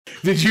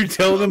Did you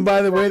tell them,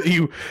 by the way, that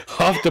you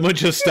huffed a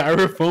bunch of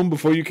styrofoam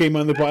before you came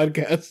on the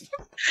podcast?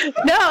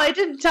 No, I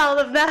didn't tell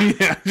them that.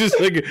 Yeah, just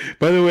like.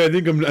 By the way, I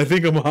think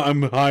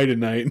I'm high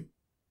tonight.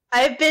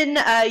 I've been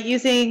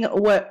using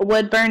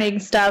wood burning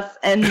stuff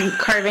and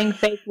carving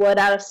fake wood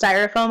out of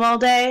styrofoam all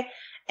day,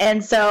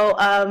 and so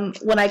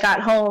when I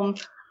got home,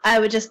 I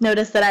would just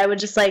notice that I would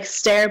just like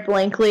stare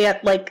blankly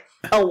at like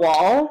a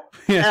wall.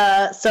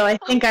 Yeah. So I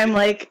think I'm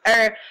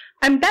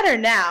I'm better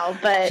now,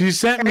 but she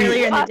sent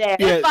earlier in the day.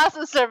 If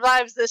Vasa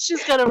survives this,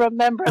 she's gonna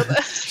remember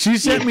this. She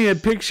sent me a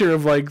picture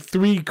of like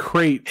 3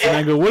 crates, and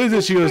I go, "What is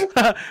this?" She goes,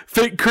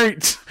 "Fake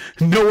crates."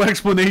 No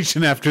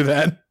explanation after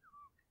that.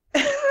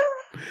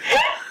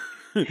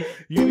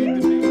 You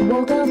need to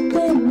woke up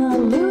in a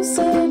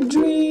lucid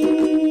dream.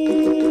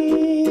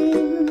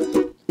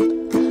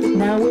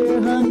 Now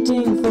we're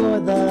hunting for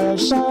the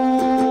shards.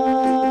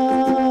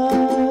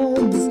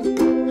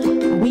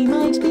 We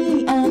might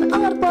be an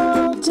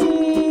oddball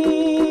team,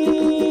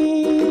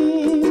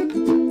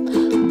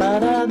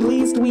 but at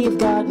least we've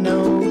got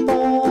no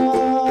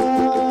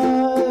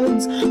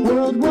bards.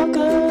 World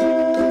Walkers.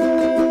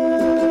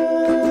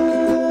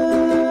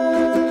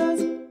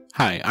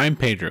 Hi, I'm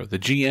Pedro, the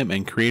GM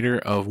and creator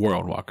of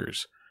World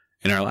Walkers.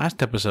 In our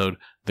last episode,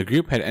 the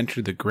group had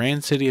entered the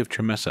grand city of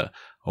Tremessa,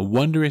 a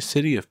wondrous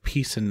city of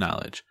peace and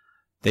knowledge.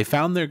 They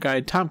found their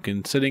guide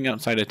Tompkins sitting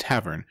outside a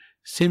tavern,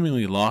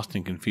 seemingly lost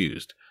and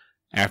confused.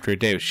 After a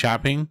day of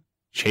shopping,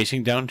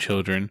 chasing down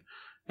children,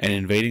 and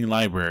invading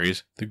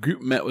libraries, the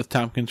group met with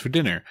Tompkins for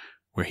dinner,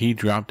 where he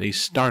dropped a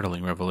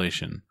startling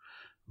revelation.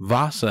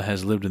 Vasa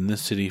has lived in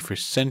this city for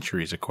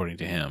centuries, according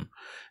to him,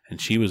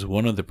 and she was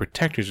one of the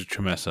protectors of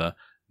Tremessa,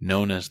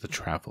 known as the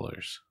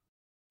Travelers.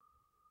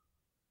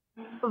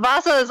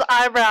 Vasa's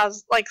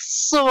eyebrows like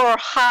soar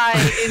high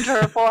into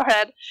her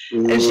forehead,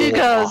 and she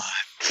goes,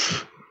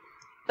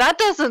 "That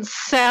doesn't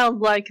sound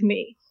like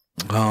me."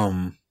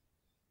 Well,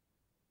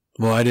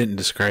 I didn't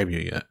describe you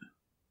yet,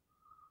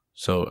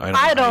 so I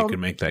don't know how you can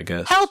make that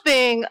guess.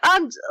 Helping, I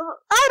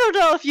don't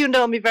know if you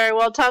know me very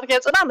well,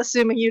 Tompkins, and I'm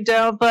assuming you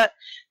don't, but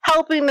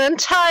helping the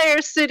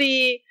entire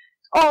city,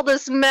 all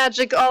this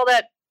magic, all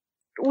that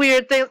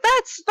weird thing,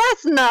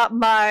 that's not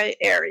my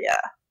area.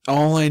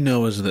 All I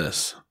know is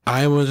this.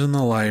 I was in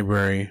the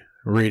library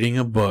reading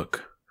a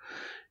book.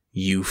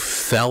 You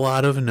fell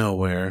out of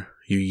nowhere.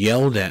 You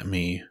yelled at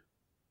me.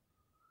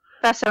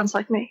 That sounds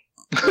like me.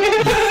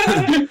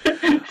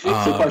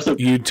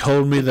 You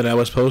told me that I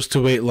was supposed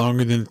to wait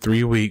longer than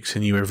 3 weeks,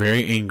 and you were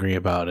very angry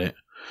about it.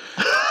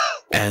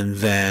 And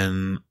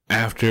then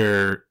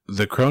after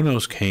the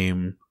Chronos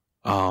came,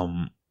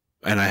 and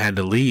I had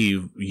to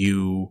leave,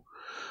 you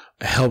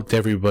helped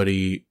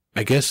everybody.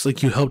 I guess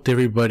like you helped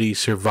everybody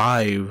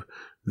survive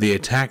the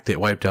attack that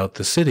wiped out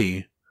the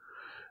city.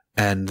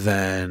 And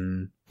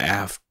then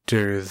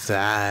after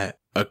that,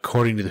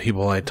 according to the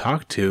people I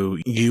talked to,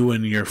 you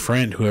and your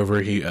friend, whoever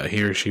he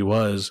or she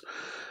was,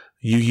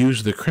 you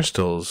used the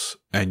crystals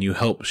and you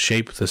helped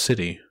shape the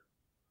city.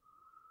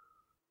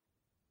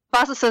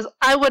 Vasa says,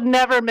 "I would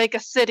never make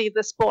a city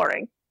this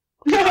boring."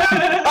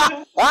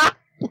 I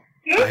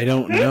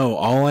don't know.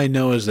 All I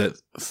know is that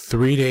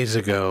 3 days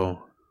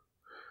ago,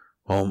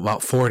 well,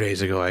 about 4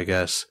 days ago, I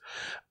guess,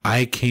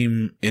 I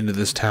came into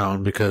this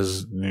town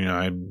because,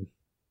 I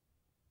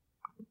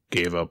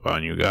gave up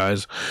on you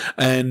guys.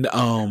 And,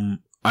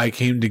 I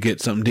came to get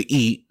something to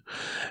eat,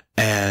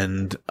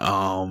 and,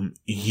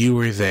 you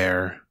were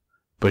there,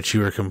 but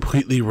you were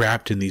completely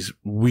wrapped in these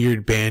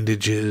weird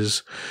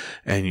bandages,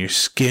 and your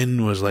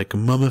skin was like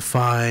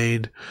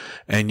mummified,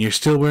 and you're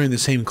still wearing the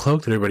same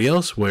cloak that everybody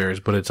else wears,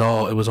 but it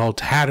was all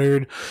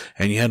tattered,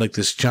 and you had like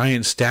this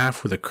giant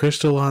staff with a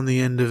crystal on the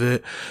end of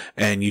it,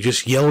 and you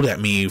just yelled at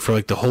me for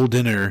like the whole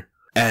dinner,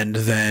 and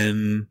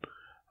then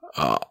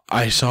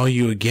I saw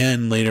you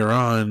again later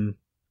on,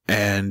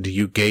 and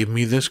you gave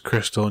me this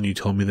crystal, and you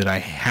told me that I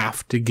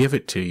have to give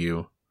it to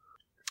you,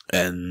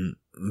 and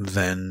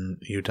then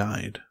you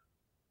died.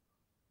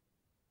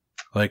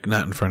 Like,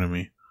 not in front of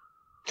me.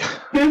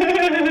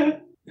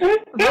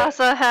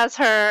 Vasa has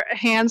her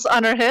hands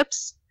on her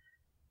hips,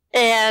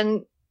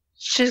 and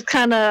she's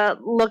kind of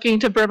looking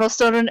to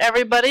Brimstone and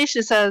everybody.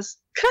 She says,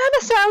 "Kind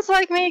of sounds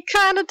like me,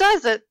 kind of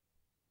does it."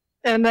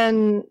 And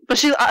then, but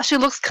she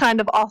looks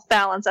kind of off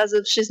balance, as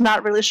if she's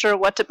not really sure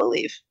what to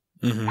believe.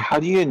 Mm-hmm. How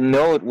do you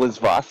know it was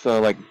Vasa,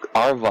 like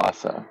our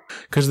Vasa?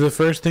 Because the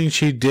first thing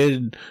she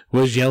did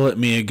was yell at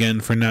me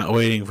again for not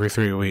waiting for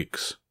 3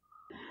 weeks.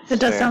 It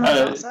does sound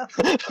like Vasa.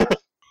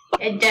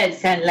 It does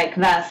sound like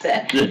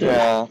Vasa.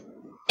 Yeah.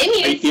 I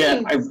mean, it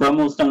seems...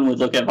 Brimstone would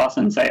look at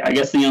Vasa and say, "I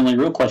guess the only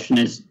real question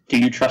is, do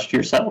you trust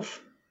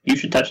yourself? You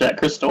should touch that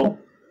crystal.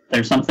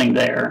 There's something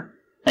there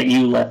that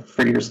you left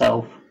for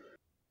yourself."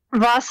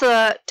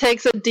 Vasa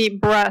takes a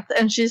deep breath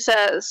and she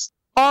says,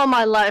 "All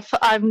my life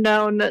I've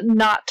known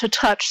not to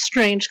touch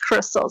strange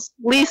crystals,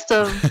 least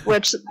of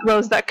which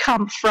those that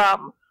come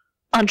from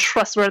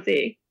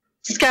untrustworthy,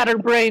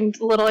 scatterbrained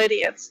little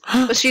idiots."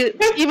 But she,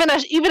 even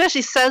as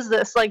she says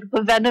this, like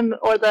the venom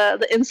or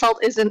the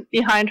insult isn't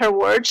behind her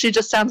words. She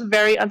just sounds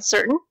very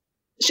uncertain.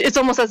 it's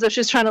almost as if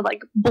she's trying to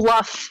like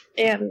bluff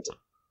and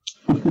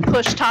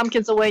push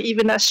Tompkins away,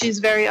 even as she's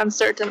very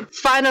uncertain.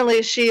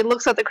 Finally, she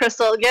looks at the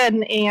crystal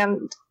again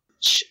and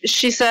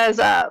she says,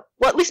 well,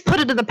 at least put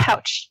it in the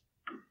pouch.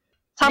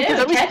 Tompkins,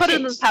 No, at least touch put it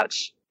in it. the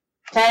pouch.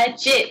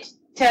 Touch it.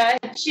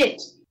 Touch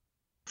it.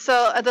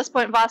 So at this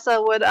point,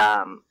 Vasa would,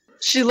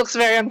 she looks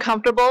very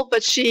uncomfortable,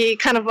 but she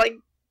kind of like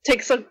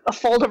takes a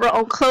fold of her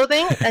own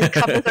clothing and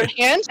covers her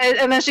hand,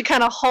 and then she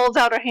kind of holds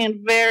out her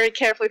hand very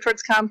carefully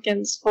towards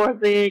Tompkins for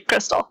the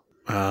crystal.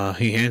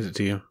 He hands it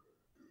to you.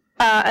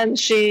 And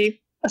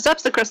she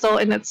accepts the crystal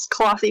in its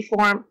clothy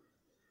form.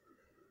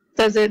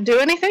 Does it do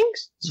anything?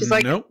 She's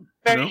like, nope.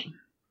 very, Nope.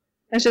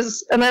 and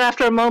then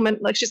after a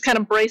moment, like she's kind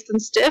of braced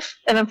and stiff,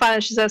 and then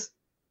finally she says,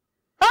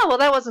 "Oh, well,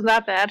 that wasn't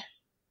that bad."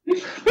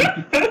 And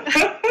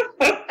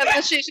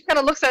then she kind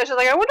of looks at it. She's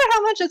like, "I wonder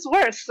how much it's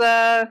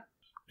worth."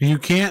 You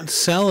can't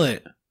sell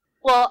it.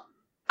 Well,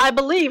 I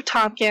believe,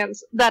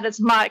 Tompkins, that it's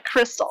my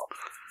crystal.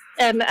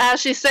 And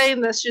as she's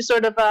saying this, she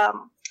sort of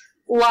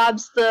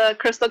lobs the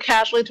crystal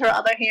casually to her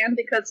other hand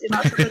because,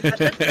 it's supposed to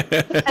touch it.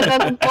 And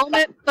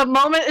then the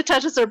moment it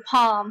touches her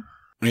palm,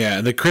 Yeah,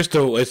 the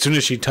crystal, as soon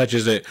as she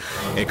touches it,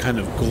 it kind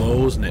of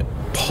glows and it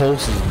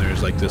pulses, and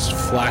there's like this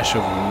flash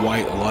of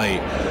white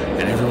light,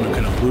 and everyone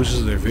kind of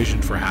loses their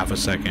vision for half a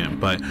second,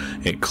 but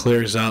it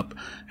clears up,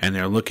 and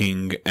they're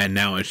looking, and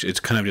now it's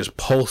kind of just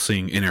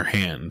pulsing in her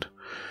hand.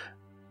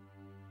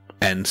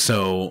 And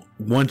so,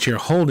 once you're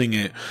holding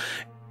it,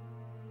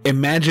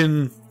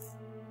 imagine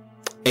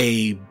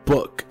a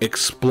book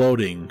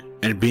exploding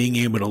and being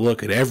able to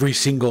look at every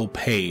single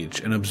page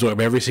and absorb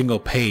every single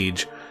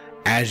page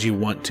as you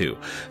want to.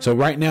 So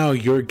right now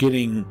you're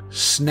getting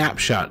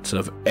snapshots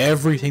of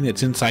everything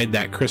that's inside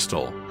that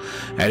crystal.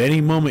 At any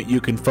moment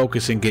you can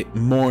focus and get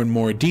more and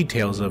more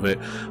details of it,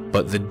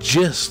 but the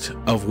gist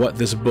of what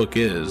this book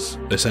is,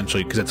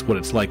 essentially, because that's what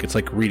it's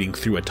like reading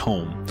through a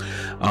tome,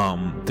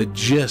 the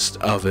gist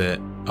of it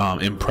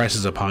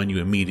impresses upon you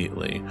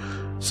immediately.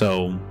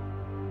 So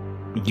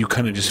you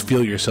kind of just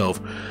feel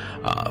yourself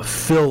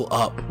fill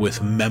up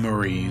with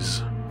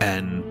memories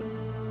and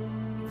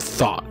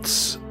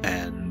thoughts,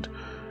 and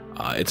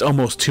it's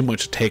almost too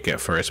much to take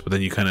at first, but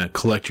then you kind of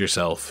collect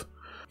yourself.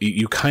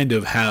 You kind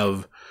of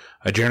have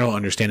a general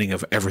understanding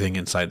of everything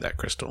inside that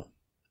crystal.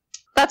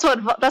 that's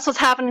what's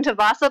happening to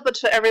Vasa, but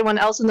to everyone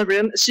else in the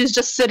room, she's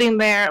just sitting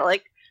there,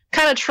 like,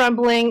 kind of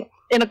trembling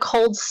in a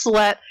cold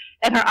sweat,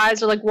 and her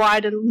eyes are, like,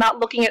 wide and not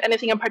looking at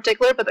anything in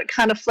particular, but they're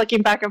kind of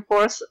flicking back and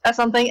forth at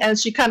something, and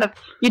she kind of,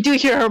 you do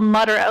hear her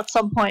mutter at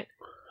some point,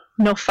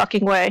 "No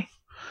fucking way."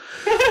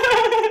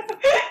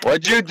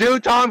 What'd you do,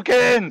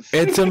 Tompkins?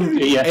 It's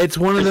Yeah, it's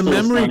one of the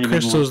crystals memory don't even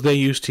crystals work. they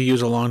used to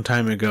use a long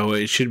time ago.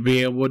 It should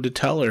be able to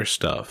tell her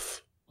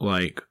stuff.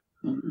 Like,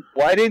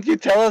 Why didn't you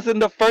tell us in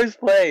the first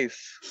place?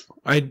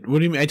 what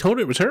do you mean? I told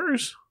her it was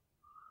hers.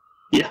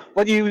 Yeah.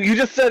 But you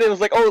just said it was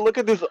like, oh, look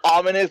at this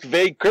ominous,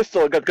 vague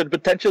crystal. It could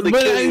potentially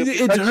But kill you. if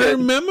you it's touch her it.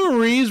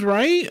 memories,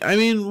 right? I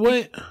mean,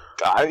 what?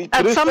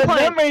 At some point-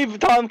 memory,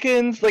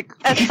 Tompkins. Like,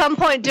 At some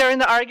point during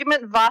the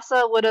argument,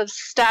 Vasa would have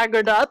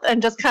staggered up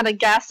and just kind of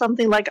gasped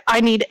something like,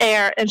 "I need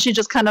air," and she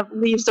just kind of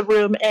leaves the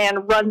room and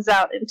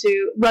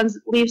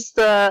leaves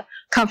the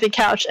comfy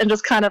couch and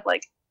just kind of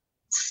like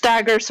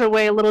staggers her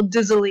way a little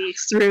dizzily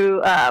through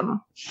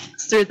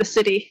the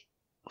city.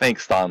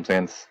 thanks,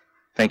 Tompkins.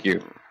 Thank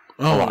you.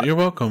 Oh, you're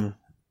welcome.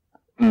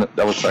 No,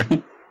 that was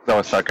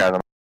sarcasm.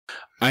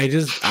 I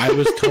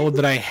was told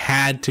that I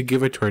had to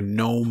give it to her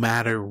no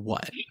matter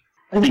what.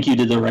 I think you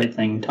did the right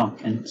thing,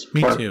 Tompkins.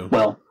 Me too.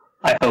 Well,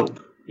 I hope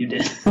you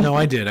did. No,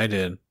 I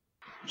did.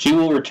 She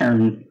will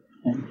return.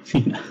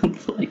 And,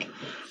 like,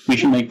 we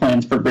should make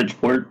plans for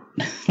Bridgeport.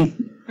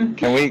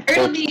 Can we?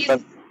 Early's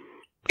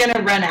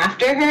gonna run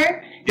after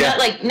her. Yeah.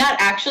 Not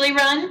actually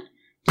run.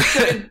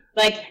 Sort of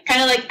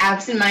kind of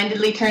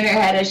absentmindedly turn her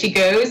head as she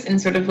goes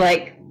and sort of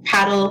like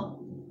paddle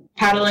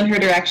in her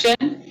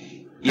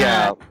direction.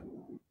 Yeah.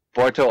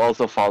 Borto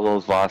also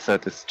follows Vasa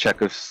to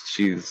check if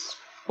she's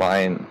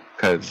fine,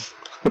 because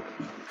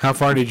How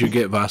far did you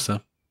get,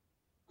 Vasa?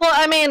 Well,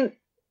 I mean,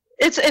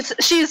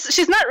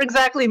 she's not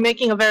exactly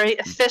making a very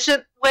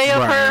efficient way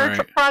of her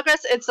Right.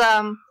 progress.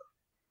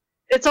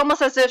 It's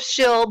almost as if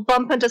she'll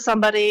bump into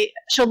somebody,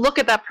 she'll look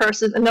at that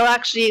person, and they'll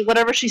actually,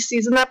 whatever she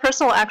sees in that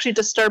person will actually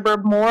disturb her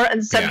more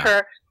and send Yeah.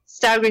 her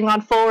staggering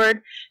on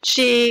forward.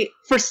 She,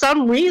 for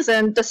some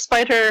reason,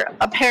 despite her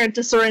apparent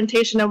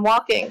disorientation and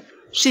walking,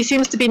 she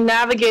seems to be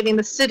navigating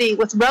the city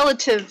with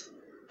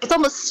it's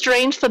almost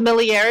strange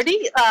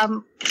familiarity,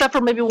 except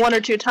for maybe one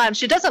or two times.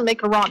 She doesn't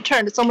make a wrong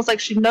turn. It's almost like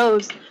she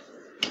knows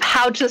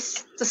how to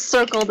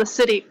circle the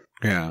city.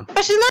 Yeah.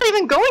 But she's not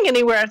even going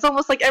anywhere. It's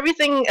almost like every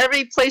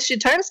place she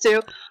turns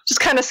to just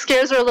kind of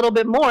scares her a little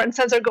bit more and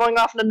sends her going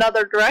off in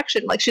another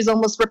direction. Like she's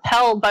almost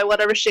repelled by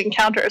whatever she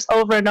encounters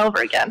over and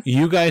over again.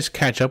 You guys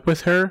catch up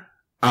with her,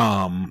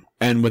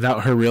 and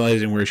without her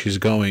realizing where she's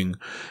going,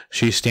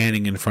 she's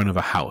standing in front of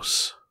a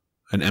house,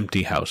 an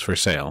empty house for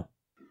sale.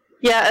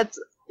 Yeah, it's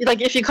like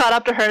if you caught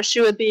up to her,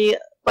 she would be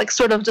like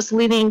sort of just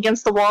leaning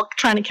against the wall,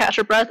 trying to catch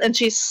her breath, and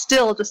she's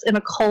still just in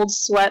a cold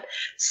sweat,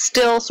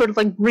 still sort of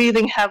like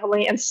breathing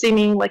heavily and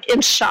seeming like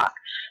in shock.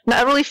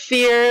 Not really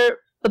fear,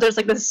 but there's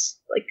like this,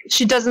 like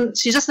she's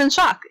just in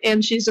shock,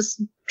 and she's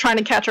just trying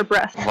to catch her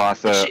breath.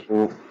 Vasa,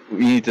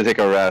 we need to take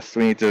a rest.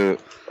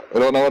 I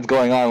don't know what's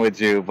going on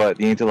with you, but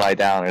you need to lie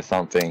down or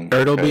something.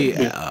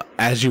 Ertleby,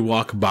 as you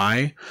walk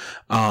by,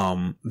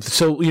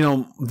 so,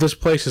 this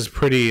place is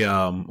pretty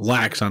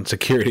lax on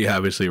security,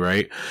 obviously,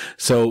 right?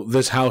 So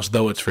this house,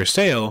 though it's for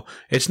sale,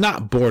 it's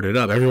not boarded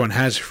up. Everyone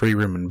has free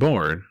room and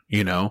board,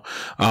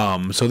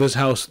 So this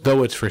house,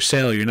 though it's for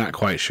sale, you're not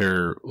quite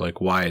sure, like,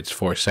 why it's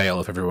for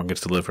sale if everyone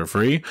gets to live for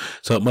free.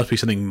 So it must be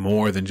something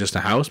more than just a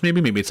house,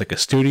 maybe. Maybe it's like a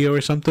studio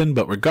or something.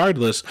 But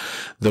regardless,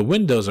 the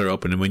windows are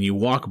open, and when you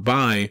walk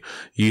by,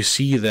 you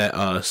see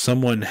that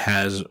someone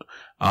has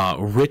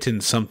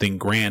written something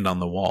grand on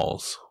the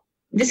walls.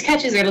 This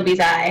catches Ertleby's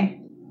eye,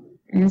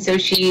 and so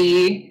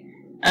she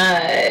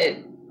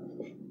to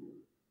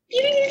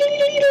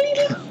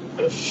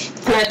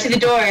the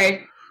door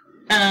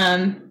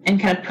and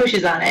kind of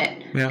pushes on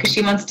it because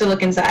she wants to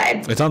look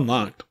inside. It's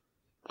unlocked.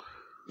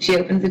 She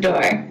opens the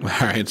door.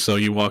 All right, so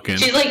you walk in.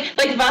 She's like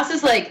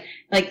Vasa's like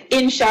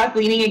in shock,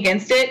 leaning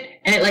against it,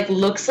 and it like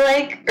looks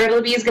like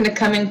Ertleby is gonna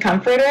come and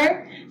comfort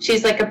her.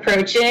 She's like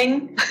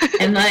approaching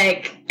and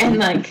like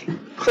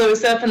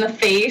close up on the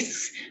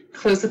face,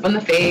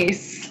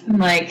 and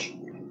like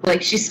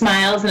she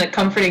smiles in a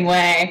comforting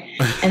way,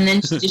 and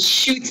then she just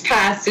shoots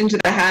past into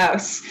the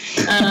house,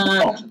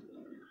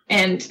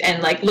 and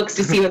like looks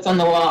to see what's on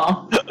the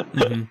wall.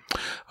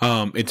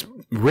 Mm-hmm. It's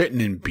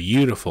written in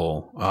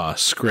beautiful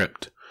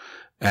script,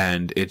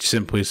 and it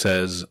simply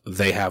says,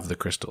 "They have the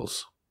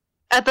crystals."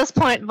 At this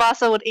point,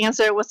 Vasa would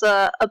answer with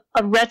a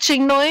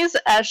retching noise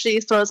as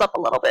she throws up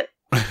a little bit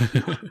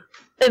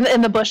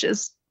in the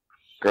bushes.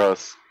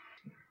 Gross.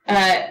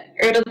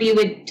 Ertleby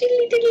would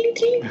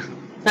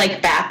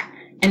like back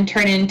and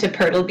turn into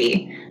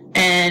Pertleby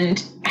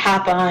and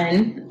hop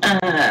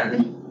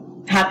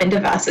into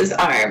Vasa's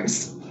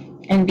arms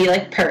and be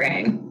like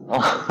purring.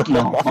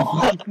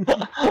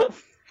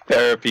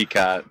 Therapy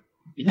cat.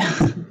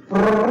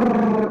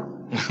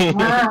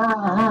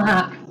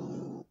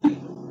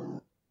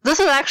 This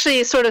would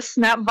actually sort of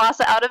snap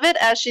Vasa out of it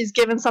as she's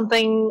given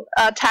something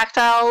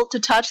tactile to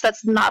touch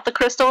that's not the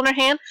crystal in her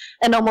hand,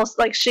 and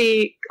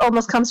she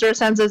almost comes to her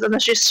senses, and then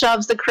she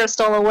shoves the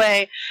crystal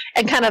away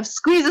and kind of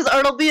squeezes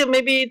Ertleby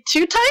maybe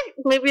too tight,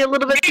 maybe a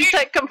little bit too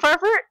tight, comfort.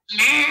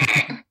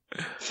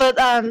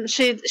 But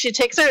she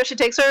takes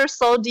her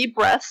slow, deep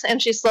breaths, and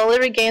she slowly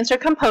regains her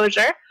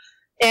composure,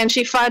 and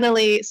she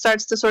finally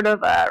starts to sort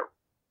of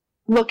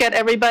look at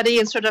everybody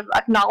and sort of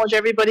acknowledge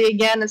everybody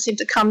again and seem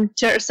to come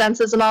to her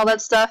senses and all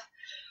that stuff.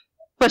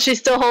 But she's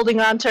still holding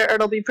on to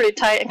Ertleby pretty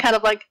tight and kind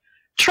of like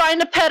trying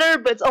to pet her,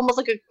 but it's almost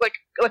like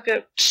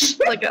a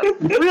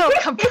real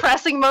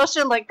compressing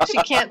motion. Like she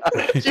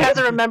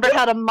hasn't remembered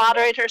how to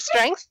moderate her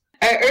strength.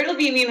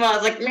 Ertleby, meanwhile,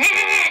 is like,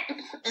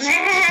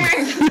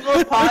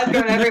 little paws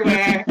going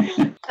everywhere.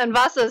 And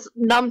Vasa's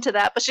numb to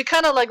that, but she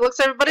kind of like looks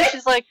at everybody.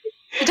 She's like,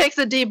 she takes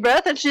a deep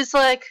breath and she's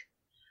like,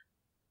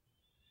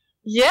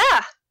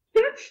 yeah.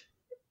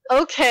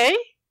 Okay.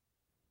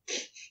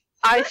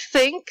 I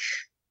think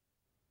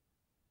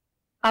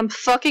I'm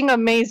fucking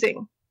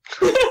amazing.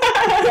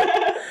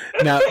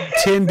 Now,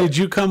 Tin, did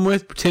you come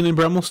with Tin and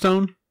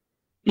Brummelstone?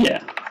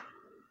 Yeah.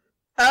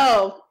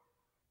 Oh.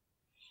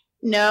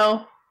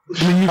 No.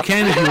 I mean, you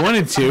can if you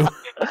wanted to.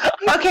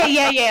 Okay,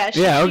 yeah.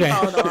 Yeah, okay.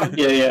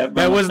 Yeah.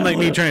 That wasn't like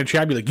me trying to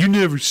trap you, like, you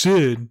never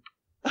said.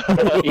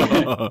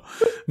 Yeah.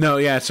 No,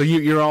 yeah, so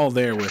you're all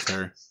there with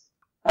her.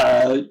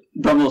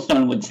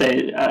 Brummelstone would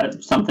say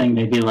something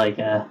maybe like,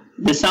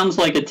 this sounds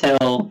like a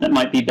tale that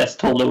might be best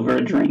told over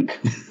a drink.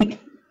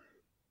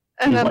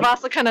 And then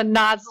Vasa kind of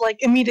nods,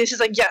 like immediately. She's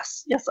like,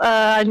 "Yes,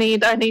 I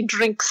need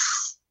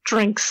drinks."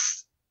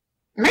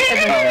 And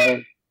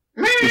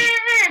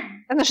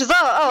then she's,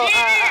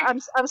 I'm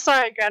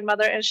sorry,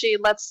 grandmother, and she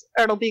lets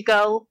Ertleby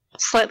go,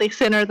 slightly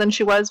thinner than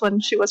she was when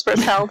she was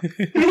first held.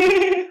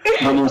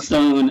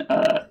 Brummelstone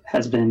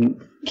has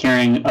been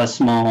carrying a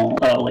small,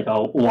 like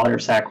a water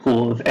sack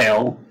full of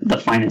ale, the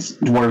finest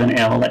dwarven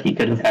ale that he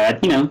could have had,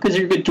 because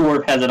your good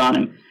dwarf has it on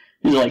him.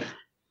 He's like,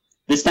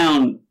 this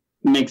town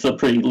makes a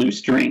pretty loose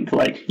drink,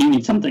 like, you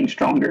need something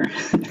stronger.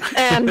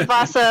 And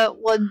Vasa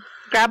would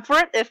grab for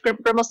it if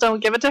Brummelstone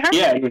would give it to her?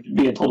 Yeah, it would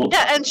be a total...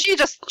 Yeah, and she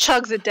just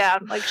chugs it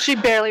down. Like, she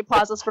barely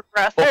pauses for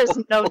breath. There's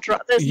no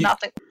there's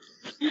nothing.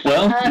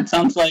 Well, it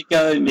sounds like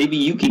maybe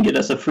you can get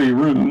us a free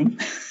room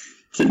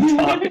to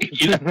talk.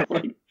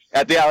 Like,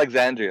 at the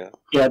Alexandria.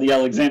 Yeah, the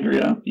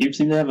Alexandria. You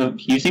seem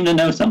to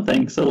know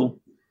something, so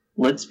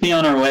let's be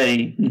on our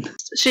way.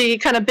 She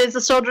kind of bids the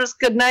soldiers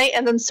good night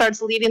and then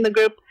starts leading the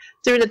group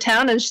through the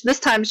town, and this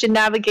time she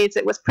navigates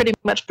it with pretty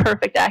much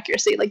perfect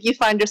accuracy. Like, you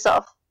find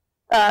yourself,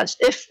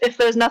 if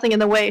there's nothing in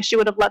the way, she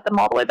would have led them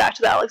all the way back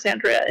to the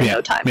Alexandria in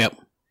no time. Yep.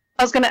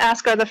 I was going to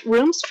ask, are the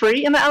rooms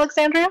free in the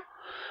Alexandria?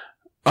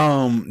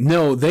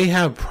 No, they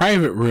have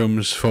private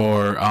rooms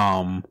for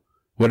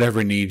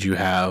whatever needs you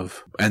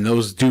have. And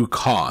those do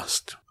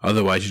cost.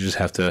 Otherwise, you just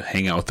have to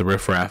hang out with the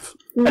riffraff.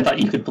 I thought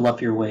you could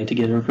bluff your way to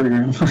get a free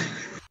room.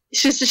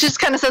 She just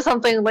kind of says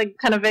something like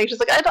kind of vague. She's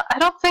like, I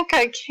don't think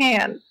I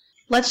can.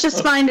 Let's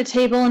just find a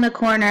table in a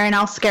corner, and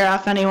I'll scare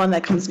off anyone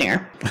that comes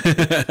near.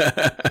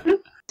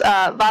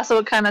 Vasa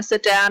would kind of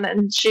sit down,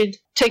 and she'd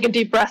take a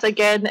deep breath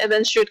again, and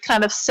then she would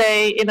kind of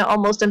say in an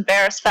almost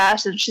embarrassed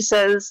fashion, she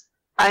says,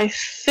 I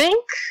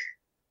think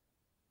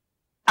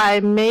I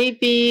may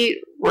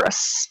be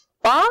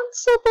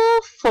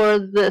responsible for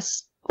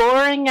this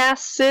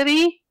boring-ass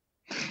city,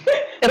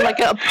 in like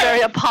a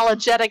very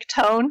apologetic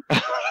tone.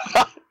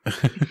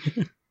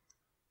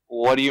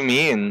 What do you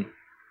mean?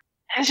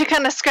 And she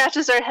kind of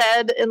scratches her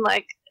head, and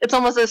like, it's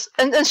almost this,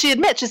 and she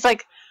admits, she's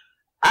like,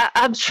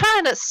 I'm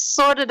trying to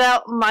sort it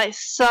out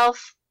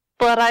myself,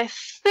 but I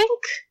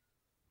think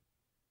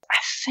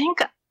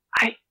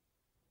I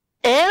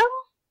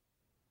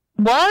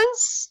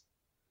was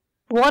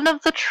one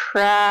of the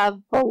travelers.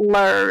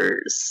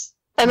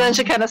 And then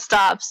she kind of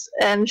stops,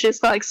 and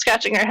she's like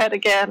scratching her head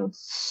again.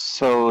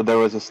 So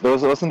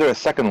wasn't there a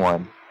second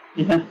one?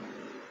 Yeah.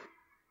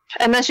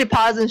 And then she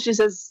pauses and she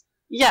says,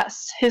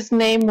 yes, his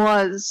name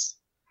was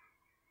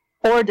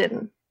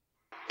Orden.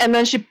 And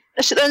then she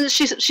acts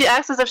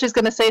as if she's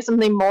going to say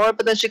something more,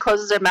 but then she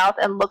closes her mouth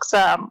and looks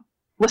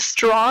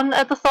withdrawn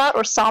at the thought,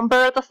 or somber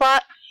at the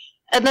thought.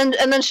 And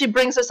then she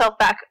brings herself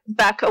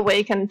back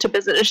awake and to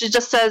business. And she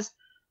just says,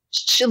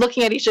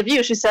 looking at each of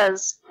you, she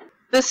says,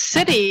 this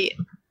city,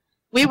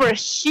 we were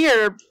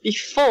here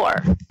before,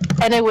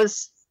 and it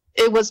was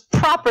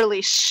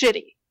properly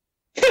shitty.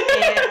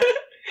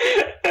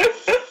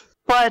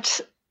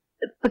 But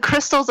the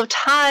crystals of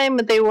time,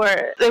 they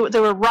were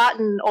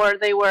rotten, or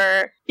they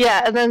were,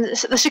 yeah. And then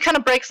she kind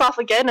of breaks off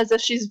again as if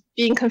she's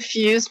being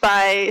confused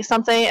by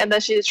something, and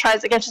then she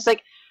tries again. She's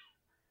like,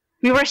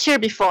 we were here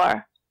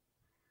before.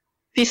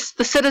 The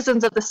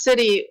citizens of the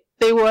city,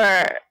 they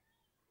were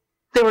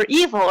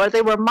evil, or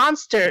they were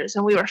monsters,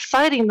 and we were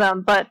fighting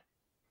them, but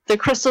the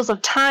crystals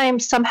of time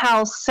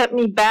somehow sent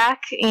me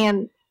back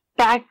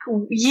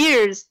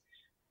years,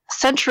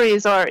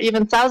 centuries, or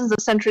even thousands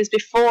of centuries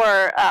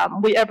before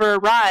we ever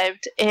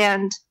arrived.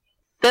 And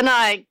then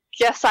I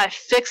guess I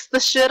fixed the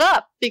shit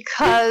up,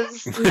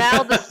 because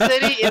now the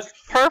city is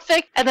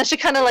perfect. And then she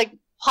kind of like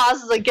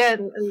pauses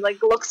again and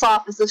like looks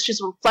off as if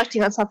she's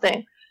reflecting on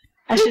something.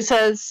 And she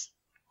says,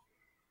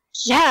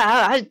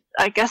 yeah,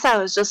 I guess I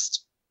was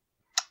just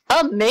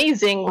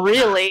amazing,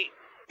 really.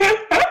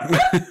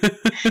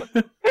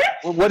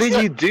 What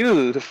did you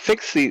do to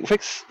fix?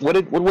 What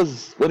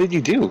did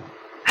you do?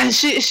 And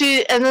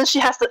then she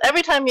has to,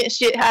 every time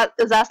is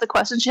asked a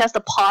question, she has to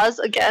pause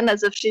again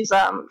as if she's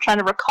trying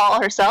to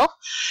recall herself,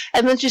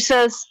 and then she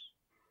says,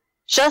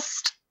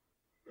 "Just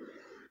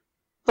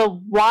the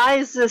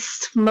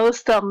wisest,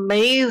 most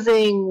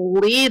amazing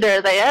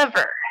leader they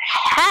ever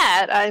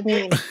had." I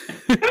mean,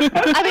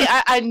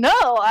 I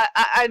know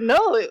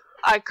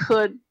I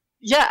could.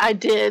 Yeah, I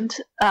did.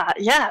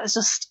 Yeah, it was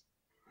just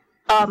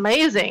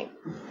amazing.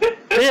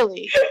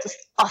 Really, just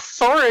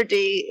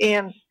authority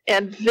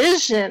and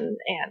vision,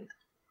 and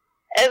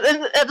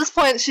at this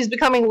point she's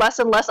becoming less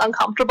and less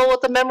uncomfortable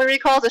with the memory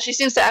recalls, and she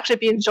seems to actually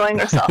be enjoying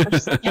herself. And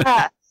she's like,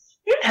 yeah,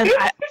 and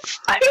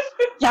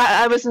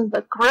I was in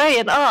the gray,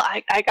 and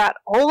I got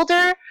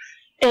older,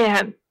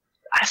 and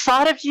I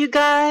thought of you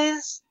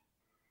guys,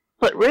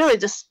 but really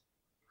just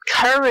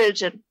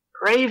courage and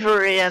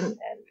bravery and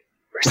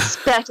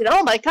respect, and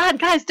oh my god,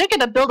 guys, they're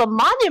gonna build a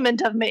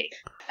monument of me.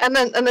 And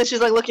then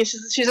she's like looking,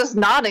 she's just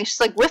nodding. She's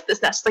like with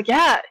this now. She's like,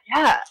 yeah.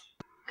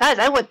 Guys,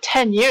 I went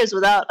 10 years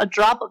without a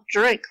drop of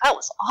drink. That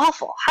was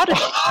awful. How did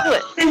you do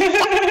it?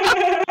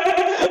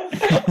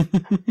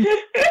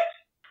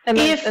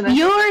 If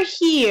you're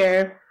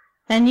here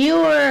and you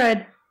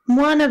were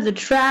one of the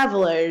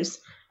travelers,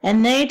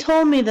 and they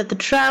told me that the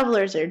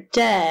travelers are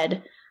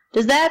dead,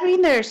 does that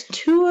mean there's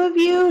two of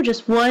you?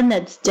 Just one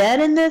that's dead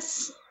in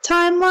this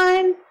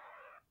timeline?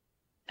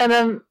 And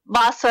then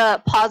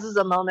Vasa pauses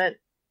a moment.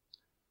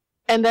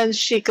 And then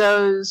she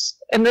goes,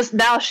 and this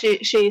now she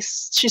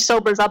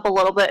sobers up a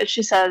little bit, and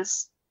she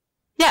says,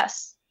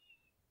 "Yes,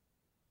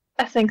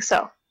 I think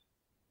so."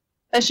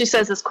 And she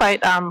says this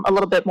quite a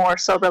little bit more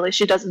soberly.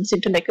 She doesn't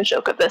seem to make a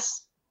joke of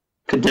this.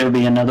 Could there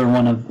be another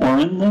one of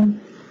Oren then?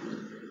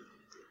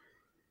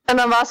 And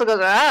then Vasa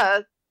goes,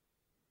 I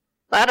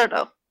don't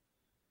know.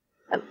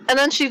 And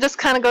then she just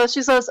kind of goes,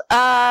 she says,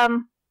 I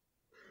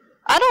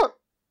don't.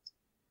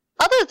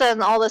 Other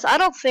than all this, I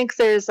don't think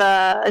there's,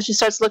 as she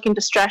starts looking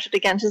distracted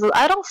again, she says,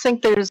 I don't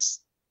think there's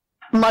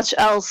much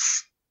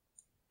else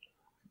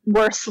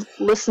worth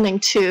listening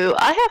to.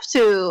 I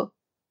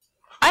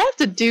have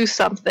to do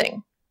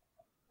something.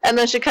 And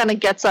then she kind of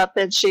gets up,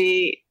 and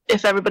she,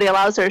 if everybody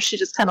allows her, she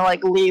just kind of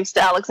like leaves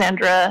the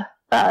Alexandra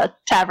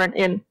Tavern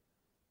Inn.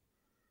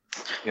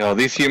 Yo,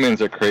 these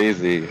humans are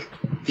crazy.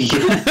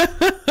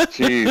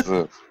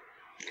 Jesus.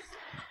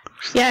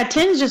 Yeah,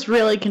 Tin's just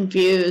really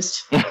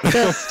confused.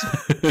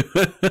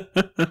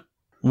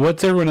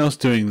 What's everyone else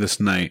doing this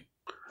night?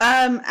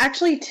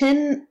 Actually,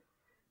 Tin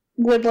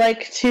would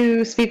like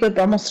to speak with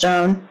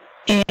Brummelstone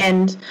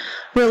and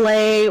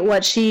relay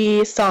what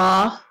she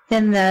saw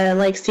in the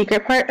like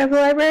secret part of the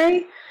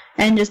library,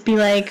 and just be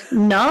like,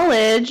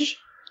 knowledge,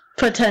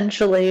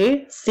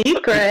 potentially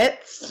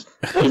secrets.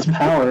 His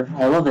power.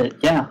 I love it.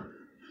 Yeah.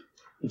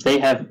 If they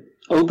have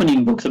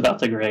opening books about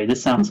the Grey,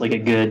 this sounds like a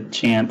good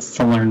chance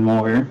to learn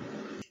more.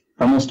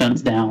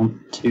 Brummelstone's down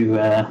to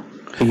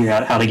figure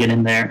out how to get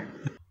in there.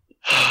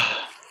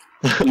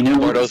 You know,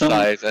 Bordeaux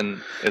sighs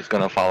and is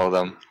gonna follow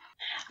them.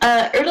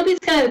 Ertleby's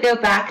gonna go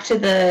back to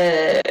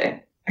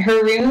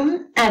her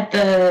room at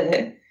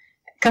the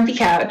comfy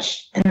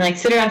couch and like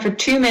sit around for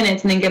 2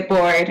 minutes and then get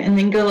bored and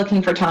then go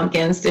looking for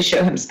Tompkins to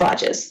show him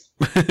splotches.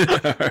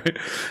 Alright.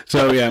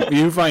 So yeah,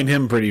 you find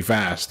him pretty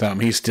fast.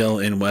 He's still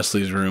in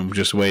Wesley's room,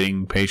 just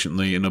waiting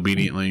patiently and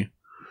obediently.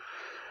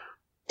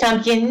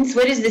 Tompkins,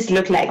 what does this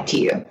look like to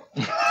you?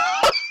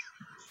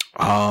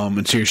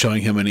 And so you're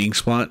showing him an ink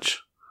splotch?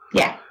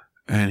 Yeah.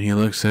 And he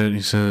looks at it and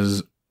he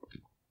says,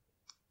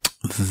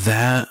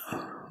 that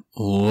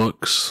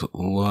looks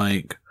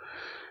like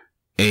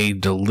a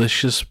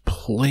delicious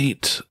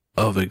plate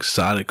of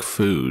exotic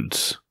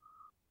foods.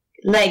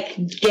 Like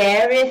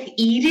Gareth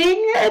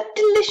eating a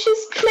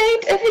delicious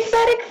plate of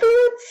exotic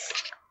foods?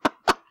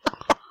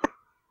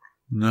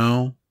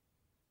 No.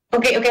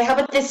 Okay, how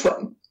about this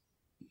one?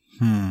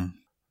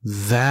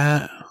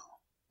 That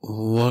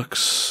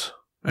looks...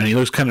 And he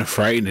looks kind of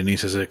frightened, and he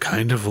says it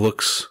kind of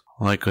looks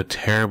like a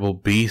terrible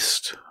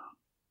beast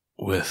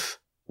with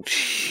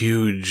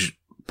huge,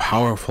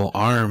 powerful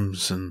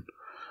arms, and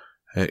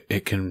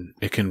it can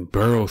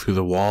burrow through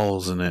the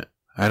walls, and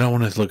I don't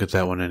want to look at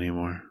that one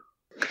anymore.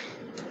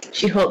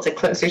 She holds it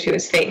closer to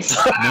his face.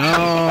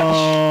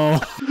 No!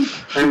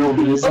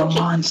 Ertleby is a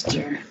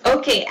monster.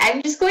 Okay,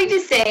 I'm just going to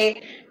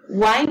say,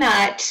 why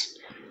not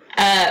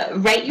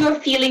write your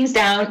feelings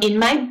down in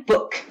my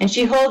book? And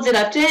she holds it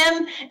up to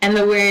him, and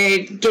the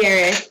word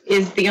Gareth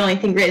is the only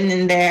thing written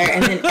in there,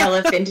 and then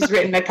elephant is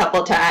written a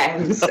couple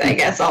times, I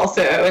guess,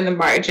 also in the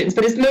margins.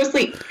 But it's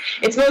mostly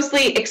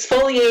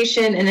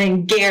exfoliation and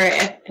then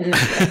Gareth and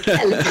like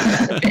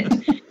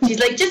elephant. She's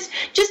like, just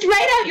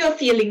write out your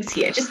feelings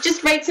here.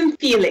 Just write some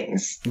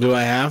feelings. Do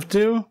I have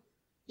to?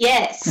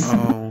 Yes.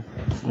 Oh,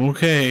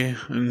 okay.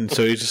 And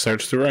so he just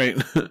starts to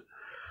write.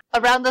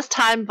 Around this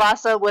time,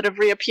 Vasa would have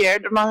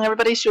reappeared among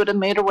everybody. She would have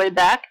made her way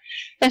back.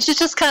 And she's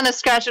just kind of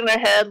scratching her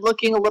head,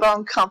 looking a little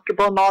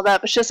uncomfortable and all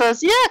that. But she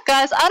says, yeah,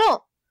 guys, I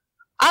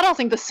don't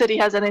think the city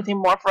has anything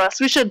more for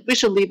us. We should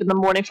leave in the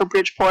morning for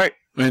Bridgeport.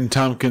 And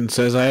Tompkins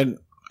says, I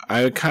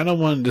kind of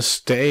wanted to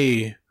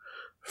stay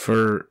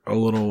for a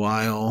little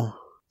while.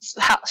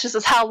 She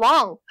says, how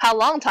long? How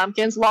long,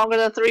 Tompkins? Longer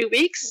than 3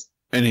 weeks?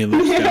 And he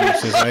looks down and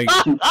says, I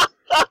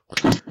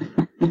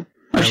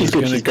was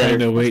going to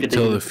kind of wait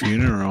till the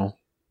funeral.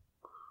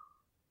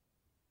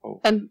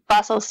 And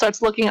Vasa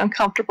starts looking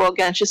uncomfortable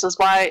again. She says,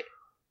 why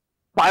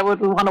would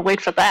we want to wait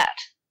for that?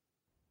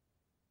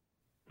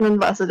 And then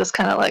Vasa just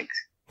kind of like,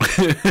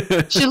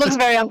 she looks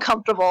very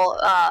uncomfortable.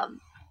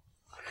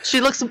 She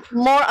looks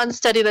more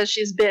unsteady than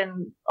she's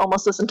been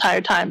almost this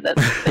entire time that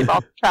they've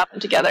all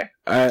traveled together.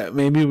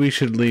 Maybe we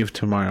should leave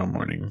tomorrow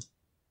morning.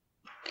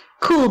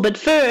 Cool, but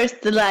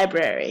first, the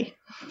library.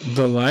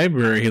 The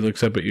library? He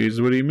looks up at you. He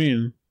says, what do you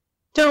mean?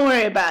 Don't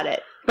worry about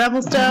it.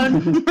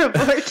 Brummelstone,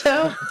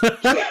 Roberto.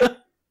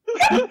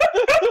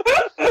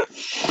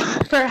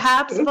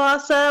 Perhaps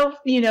Vasa,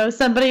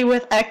 somebody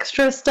with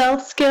extra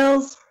stealth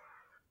skills.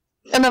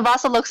 And then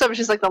Vasa looks up and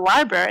she's like, the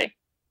library?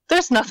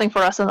 There's nothing for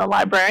us in the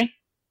library.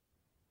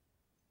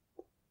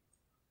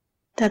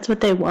 That's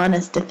what they want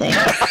us to think.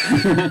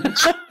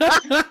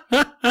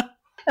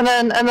 And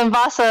then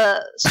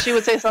Vasa, she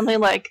would say something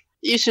like,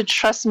 you should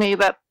trust me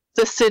that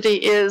the city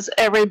is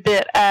every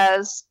bit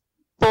as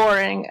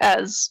boring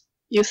as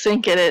you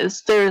think it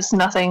is. There's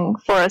nothing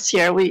for us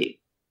here.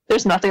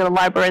 There's nothing in the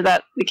library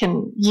that we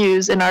can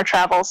use in our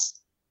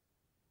travels.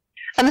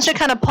 And then she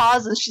kind of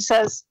pauses and she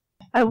says,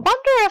 I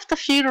wonder if the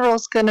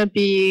funeral's gonna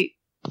be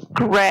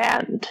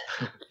grand.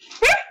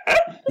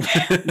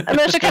 And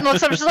then she kind of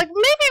looks up and she's like,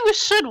 maybe we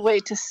should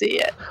wait to see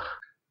it.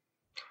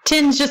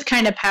 Tin's just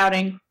kind of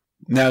pouting.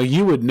 Now,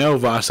 you would know,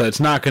 Vasa, it's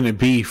not going to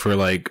be for,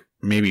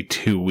 maybe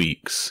 2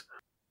 weeks.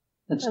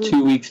 That's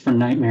 2 weeks for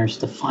nightmares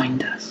to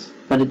find us.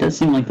 But it does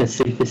seem like the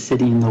safest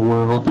city in the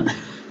world.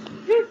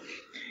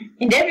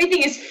 And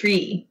everything is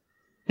free.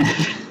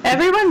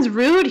 Everyone's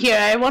rude here.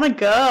 I want to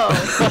go.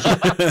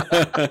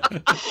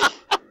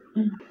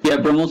 Yeah,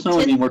 Brummelstone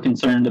would be more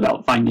concerned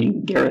about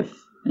finding Gareth.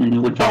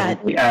 And would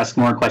probably ask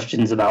more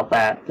questions about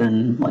that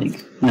than,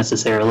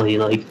 necessarily,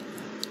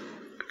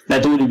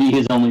 that would be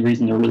his only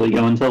reason to really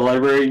go into the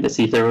library, to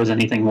see if there was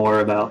anything more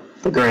about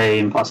the Grey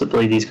and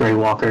possibly these Grey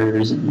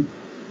Walkers. And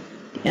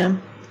yeah.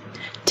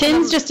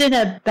 Tin's just in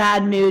a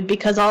bad mood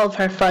because all of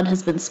her fun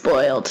has been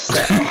spoiled. So.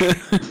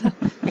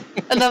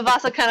 And then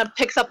Vasa kind of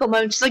picks up the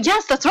moment. She's like,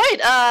 yes, that's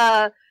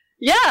right.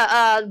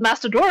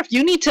 Master Dwarf,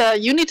 you need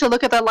to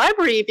look at that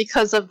library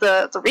because of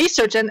the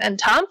research, and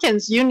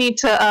Tompkins, you need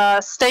to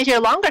stay here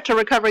longer to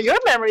recover your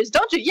memories,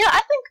 don't you? Yeah,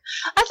 I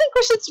think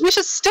we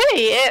should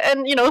stay,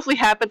 and if we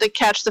happen to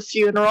catch the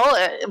funeral,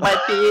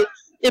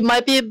 it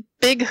might be a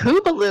big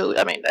hoobaloo.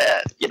 I mean,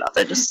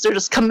 they're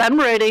just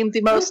commemorating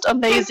the most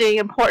amazing,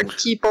 important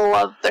people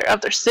of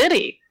their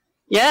city.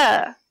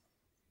 Yeah.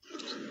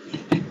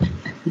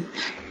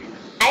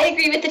 I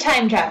agree with the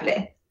time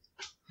traveler.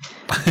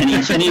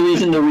 Any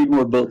reason to read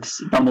more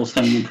books,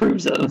 Brummelstone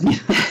approves of.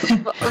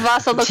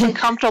 Vasa looks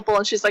uncomfortable,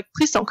 and she's like,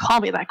 "Please don't call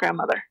me that,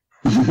 grandmother."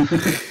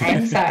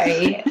 I'm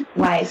sorry,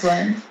 wise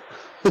one.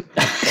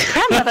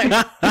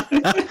 Grandmother.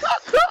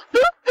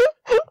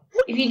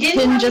 If you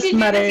didn't want to do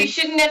this, you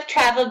shouldn't have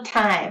traveled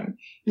time.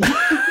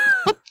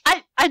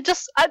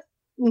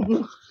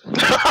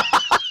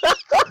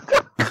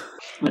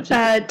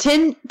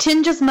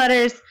 Tin just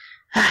mutters,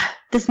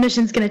 "This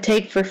mission's gonna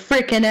take for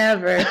frickin'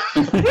 ever."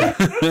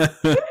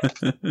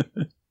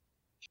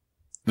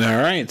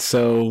 All right.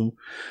 So,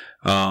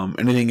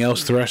 anything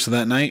else the rest of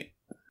that night?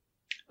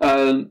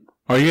 Are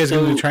you guys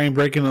going to try and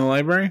break into the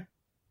library?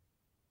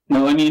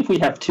 No, I mean, if we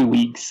have 2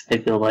 weeks, I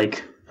feel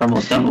like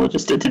Brummelstone will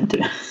just attempt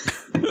to.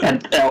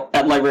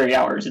 At library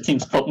hours, it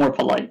seems more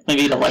polite.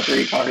 Maybe a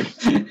library card.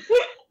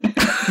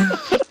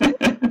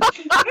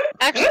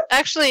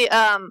 Actually,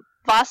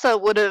 Vasa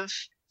would have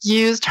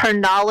used her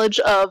knowledge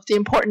of the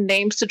important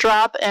names to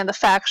drop and the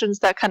factions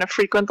that kind of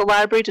frequent the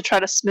library to try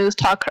to smooth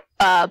talk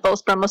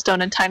both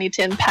Brummelstone and Tiny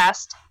Tin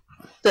past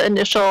the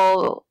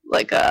initial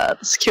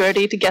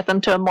security to get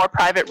them to more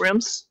private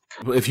rooms.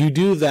 If you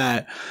do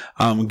that,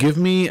 give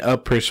me a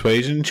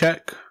persuasion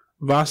check,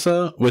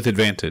 Vasa, with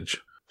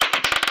advantage.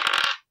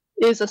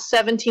 Is a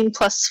 17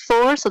 plus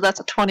 4, so that's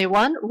a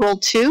 21. Roll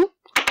 2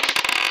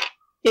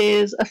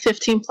 is a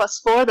 15 plus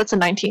 4, that's a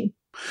 19.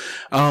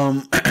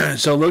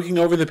 So looking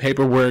over the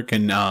paperwork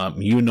and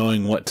you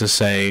knowing what to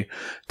say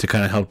to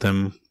kind of help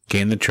them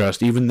gain the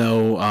trust, even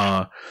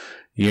though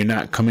you're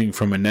not coming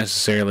from a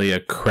necessarily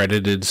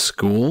accredited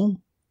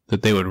school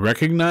that they would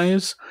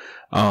recognize,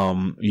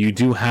 you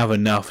do have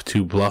enough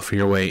to bluff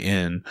your way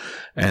in.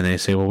 And they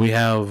say, well, we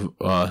have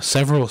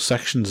several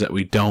sections that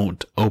we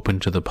don't open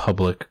to the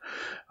public.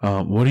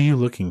 What are you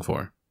looking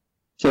for?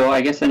 So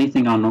I guess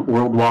anything on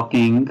world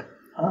walking,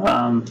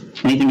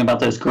 anything about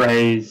those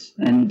Greys,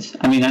 and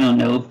I mean, I don't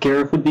know if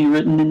Gareth would be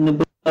written in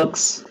the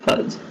books,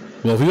 but...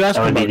 Well, if you ask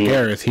him about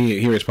Gareth,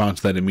 he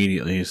responds to that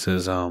immediately. He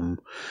says,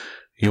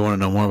 you want to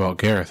know more about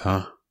Gareth,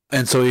 huh?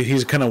 And so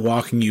he's kind of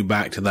walking you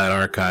back to that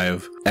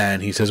archive,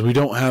 and he says, we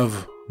don't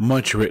have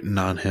much written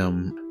on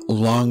him.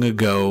 Long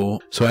ago,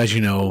 so as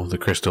you know, the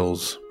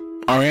crystals,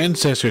 our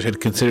ancestors had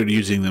considered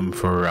using them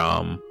for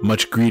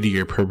much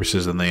greedier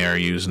purposes than they are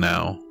used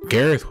now.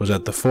 Gareth was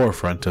at the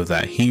forefront of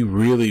that. He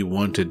really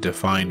wanted to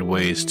find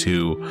ways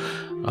to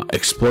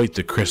exploit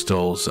the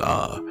crystals,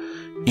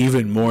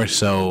 even more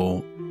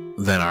so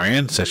than our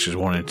ancestors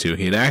wanted to.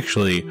 He had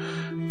actually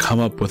come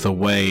up with a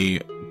way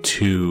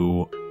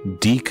to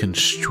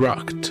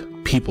deconstruct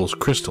people's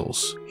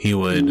crystals.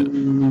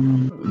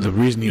 The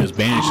reason he was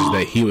banished is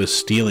that he was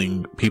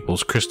stealing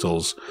people's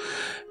crystals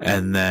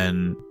and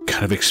then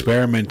kind of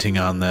experimenting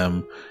on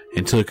them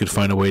until he could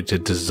find a way to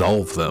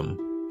dissolve them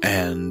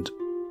and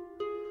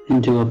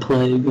into a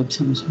plague of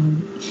some sort.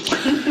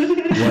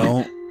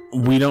 Well,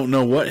 we don't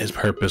know what his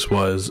purpose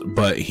was,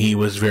 but he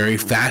was very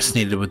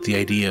fascinated with the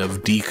idea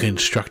of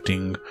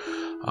deconstructing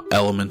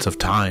elements of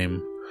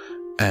time,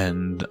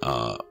 and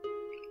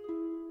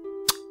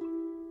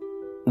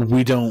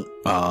we don't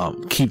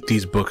keep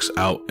these books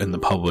out in the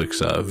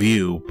public's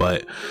view,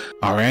 but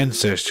our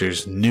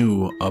ancestors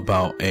knew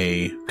about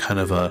a kind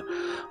of a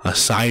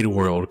side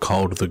world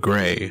called the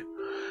Grey.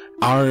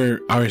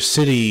 Our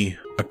city,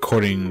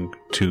 according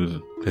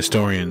to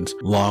historians,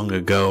 long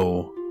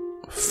ago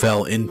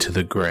fell into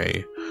the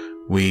Grey.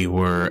 We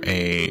were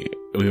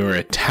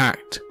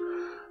attacked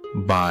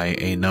by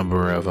a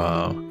number of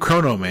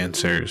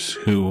chronomancers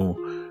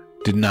who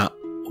did not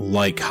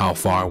like how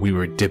far we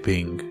were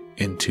dipping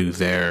into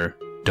their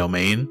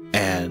domain,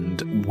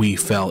 and we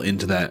fell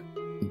into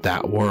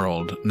that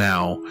world.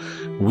 Now,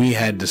 we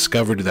had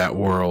discovered that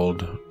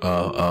world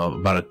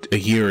about a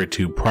year or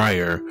two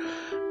prior,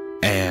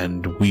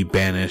 and we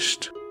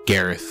banished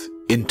Gareth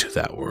into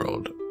that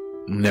world.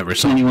 Never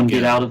saw anyone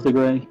get out of the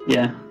Grey.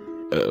 Yeah.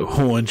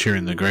 Once you're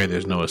in the Grey,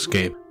 there's no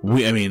escape.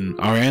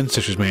 Our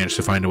ancestors managed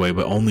to find a way,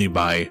 but only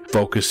by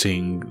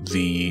focusing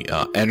the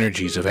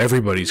energies of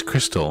everybody's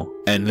crystal.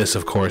 And this,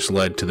 of course,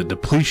 led to the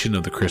depletion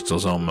of the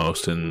crystals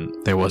almost, and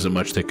there wasn't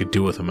much they could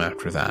do with them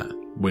after that,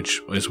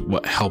 which is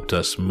what helped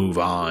us move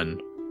on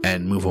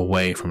and move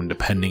away from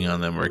depending on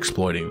them or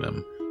exploiting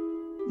them.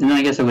 And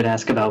I guess I would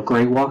ask about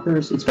Grey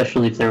Walkers,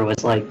 especially if there was,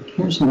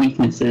 here's some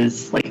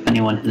weaknesses, if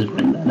anyone has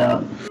written that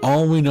up.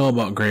 All we know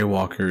about Grey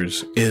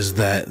Walkers is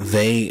that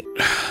they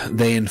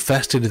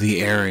infested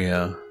the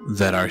area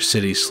that our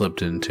city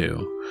slipped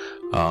into.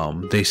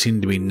 They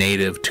seem to be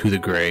native to the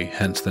Gray,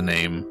 hence the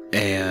name.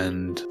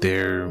 And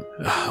they're,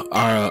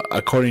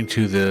 according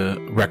to the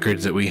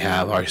records that we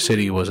have, our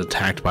city was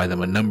attacked by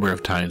them a number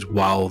of times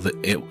while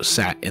it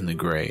sat in the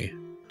Gray.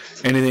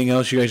 Anything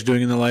else you guys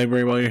doing in the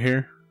library while you're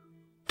here?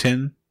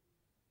 Tin?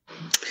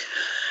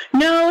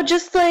 No,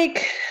 just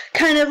like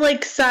kind of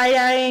like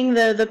side-eyeing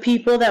the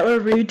people that were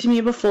rude to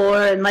me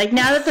before, and like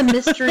now that the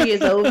mystery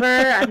is over,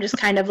 I'm just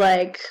kind of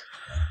like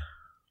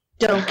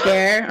don't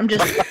care.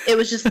 It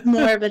was just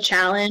more of a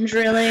challenge,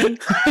 really.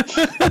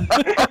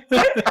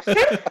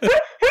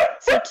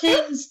 So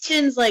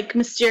Tin's like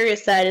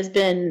mysterious side has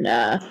been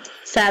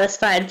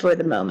satisfied for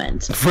the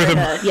moment.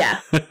 Yeah.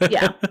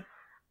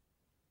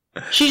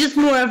 She's just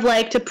more of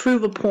like to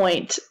prove a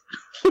point.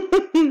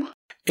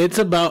 It's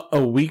about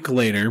a week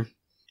later.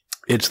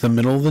 It's the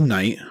middle of the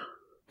night,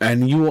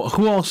 and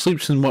who all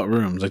sleeps in what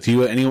rooms? Like,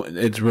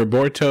 it's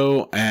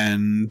Roberto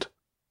and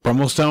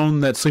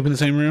Brummelstone that sleep in the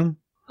same room?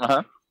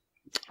 Uh-huh.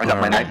 I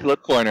got my nice little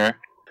corner.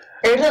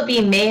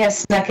 Ertleby may have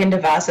snuck into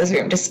Vasa's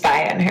room to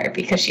spy on her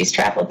because she's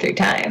traveled through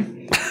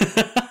time.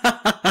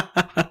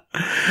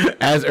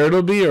 As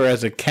Ertleby, or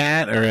as a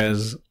cat, or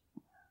as...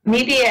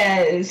 Maybe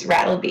as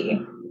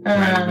Rattleby.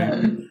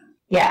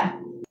 Yeah.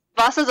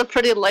 Vasa's a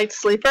pretty light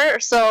sleeper,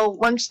 so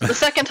the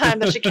second time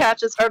that she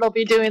catches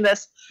Ertleby doing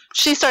this,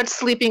 she starts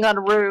sleeping on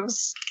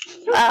roofs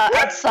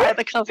outside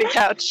the comfy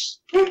couch.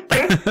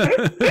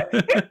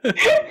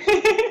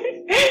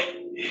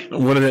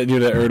 What did that do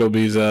to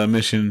Ertleby's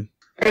mission?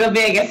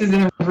 Ertleby, I guess, is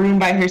in a room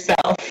by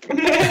herself.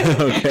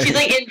 Okay. She's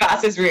like in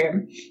Vasa's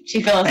room.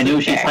 She fell asleep. I know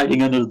she's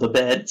hiding under the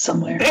bed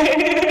somewhere.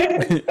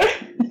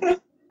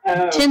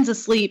 Tin's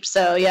asleep,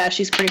 so yeah,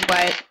 she's pretty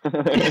quiet.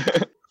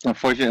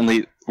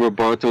 Unfortunately,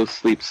 Roberto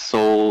sleeps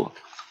so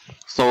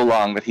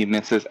long that he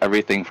misses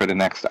everything for the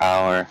next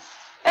hour.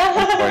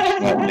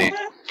 Unfortunately.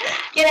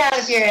 Get out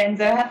of here,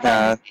 Enzo. Have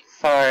fun.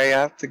 Sorry, I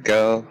have to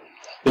go.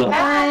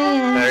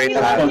 Bye. Very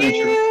Love tired. you.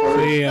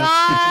 See ya.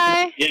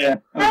 Bye! Yeah.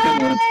 Have a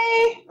good one.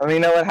 Bye. Let me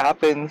know what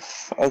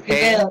happens,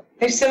 okay? Bill,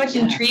 there's so much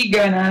intrigue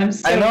going on. I'm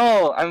so I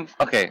know. I'm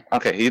okay.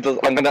 I'm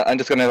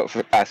just gonna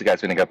ask you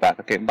guys when you get back.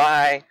 Okay,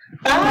 bye. See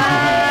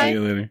Bye.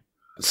 you later.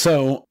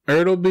 So,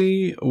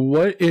 Ertleby,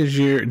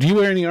 do you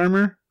wear any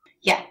armor?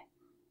 Yeah.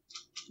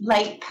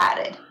 Light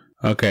padded.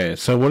 Okay,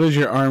 so what is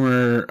your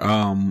armor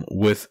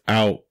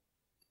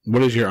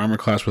what is your armor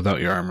class without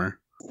your armor?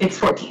 It's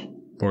 14.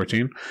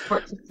 14?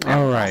 14.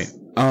 All right.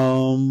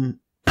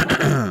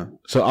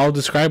 So I'll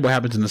describe what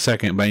happens in a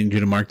second, but I need you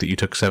to mark that you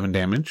took 7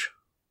 damage.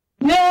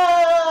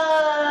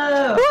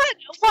 No! What?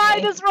 Why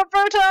does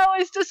Roberto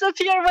always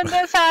disappear when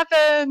this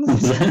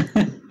happens?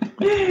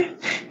 Roberto!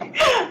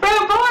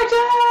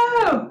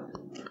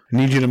 I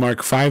need you to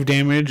mark 5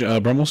 damage,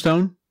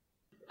 Brummelstone.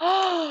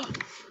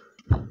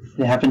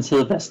 It happens to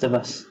the best of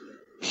us.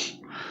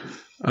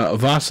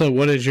 Vasa,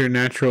 what is your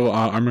natural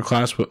armor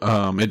class?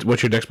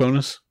 What's your dex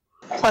bonus?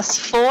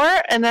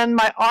 +4, and then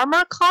my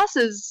armor class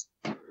it's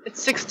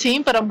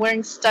 16, but I'm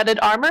wearing studded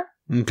armor.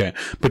 Okay,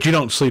 but you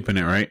don't sleep in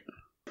it, right?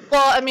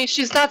 Well, I mean,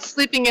 she's not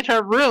sleeping in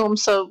her room,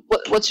 so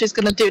what she's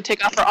gonna do?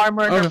 Take off her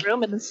armor in her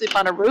room and then sleep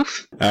on a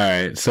roof? All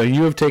right, so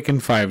you have taken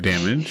 5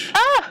 damage.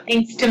 Ah!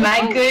 Thanks to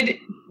my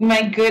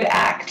good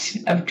act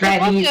of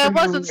driving you I from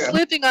wasn't your room.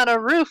 sleeping on a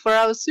roof where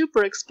I was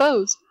super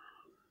exposed.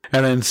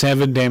 And then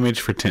 7 damage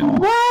for Tin.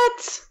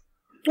 What?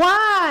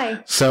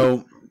 Why?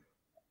 So,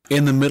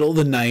 in the middle of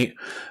the night,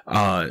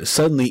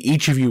 suddenly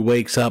each of you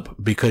wakes up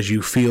because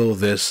you feel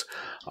this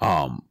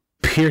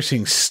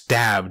piercing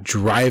stab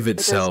drive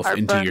itself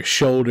into heartburn. your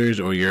shoulders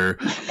or your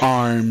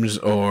arms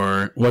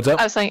or... What's up?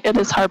 I was saying it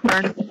is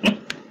heartburn.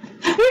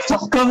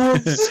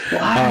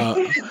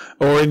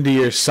 Or into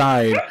your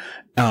side.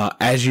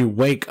 As you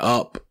wake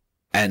up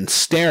and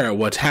stare at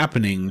what's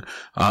happening,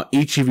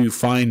 each of you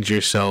finds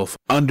yourself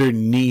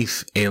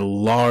underneath a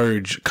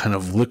large kind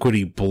of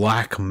liquidy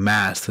black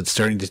mass that's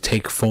starting to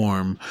take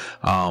form.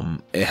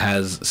 It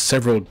has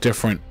several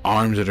different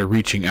arms that are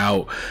reaching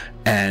out,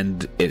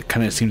 and it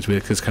kind of seems to be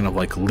this kind of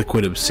like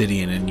liquid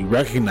obsidian, and you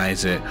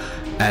recognize it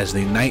as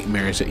the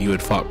nightmares that you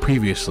had fought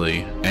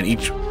previously, and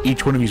each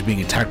one of you is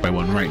being attacked by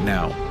one right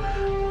now.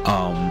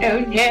 Oh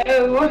no.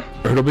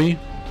 Ertleby?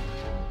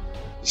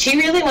 She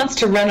really wants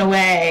to run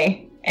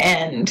away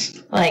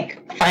and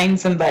like find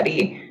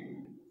somebody.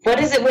 What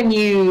is it when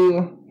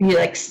you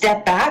like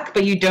step back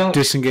but you don't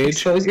Disengage?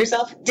 expose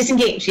yourself?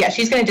 Disengage. Yeah,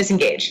 she's gonna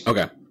disengage.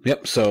 Okay.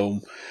 Yep.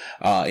 So,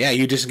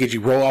 you disengage.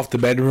 You roll off the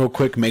bed real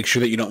quick. Make sure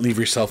that you don't leave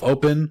yourself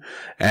open.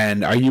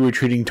 And are you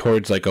retreating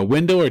towards like a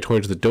window or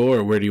towards the door,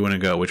 or where do you want to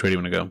go? Which way do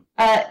you want to go?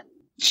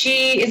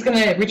 She is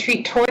gonna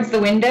retreat towards the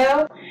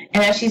window,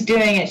 and as she's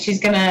doing it, she's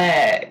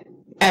gonna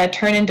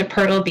turn into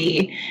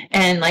Purtleby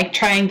and like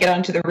try and get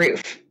onto the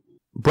roof.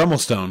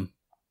 Brummelstone.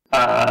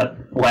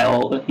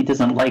 Well, he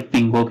doesn't like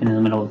being woken in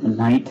the middle of the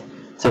night,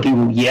 so he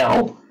will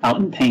yell out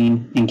in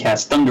pain and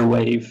cast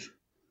Thunderwave.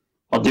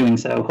 While doing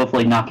so,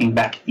 hopefully knocking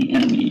back the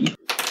enemy.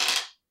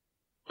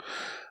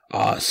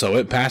 So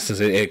it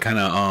passes. It kind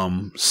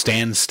of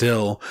stands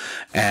still,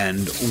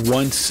 and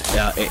once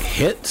it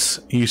hits,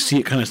 you see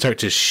it kind of start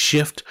to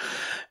shift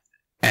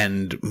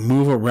and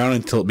move around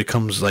until it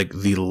becomes like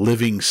the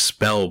living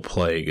spell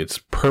plague. It's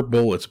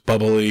purple, it's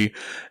bubbly,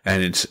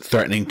 and it's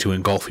threatening to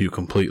engulf you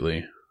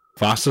completely.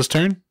 Vasa's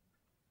turn?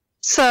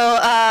 So,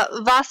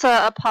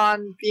 Vasa,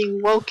 upon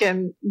being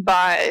woken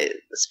by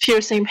this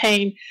piercing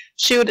pain,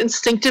 she would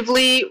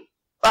instinctively,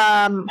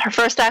 her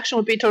first action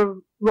would be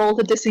to roll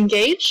to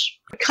disengage.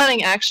 Her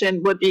cunning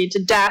action would be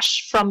to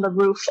dash from the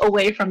roof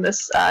away from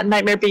this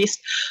nightmare beast.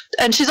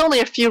 And she's only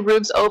a few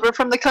rooms over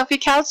from the comfy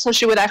couch, so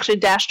she would actually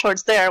dash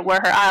towards there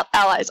where her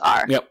allies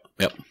are. Yep.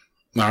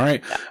 All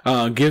right.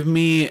 Give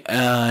me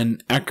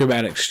an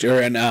acrobatics or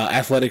an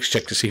athletics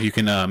check to see if you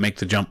can make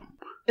the jump.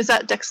 Is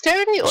that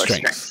dexterity or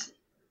strength?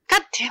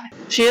 God damn it.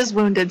 She is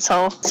wounded,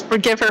 so let's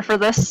forgive her for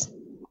this.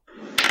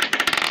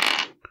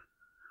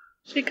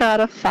 She got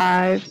a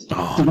 5.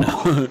 Oh,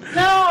 no.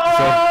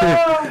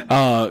 No!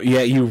 So,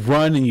 yeah, you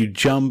run and you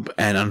jump,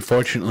 and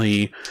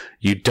unfortunately,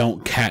 you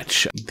don't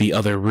catch the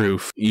other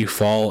roof. You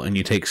fall, and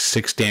you take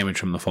 6 damage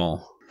from the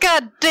fall.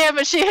 God damn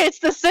it, she hates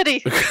the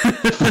city!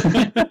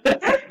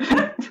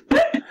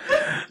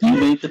 You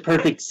made the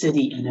perfect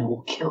city, and it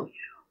will kill you.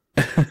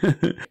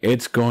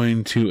 It's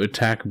going to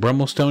attack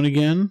Brummelstone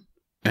again.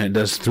 And it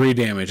does 3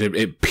 damage.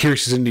 It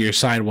pierces into your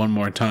side one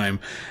more time,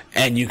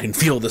 and you can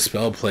feel the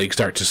spell plague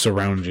start to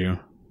surround you.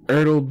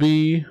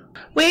 Ertleby.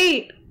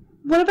 Wait,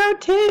 what about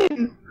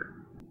Tim?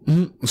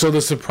 So the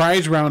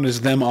surprise round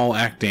is them all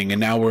acting, and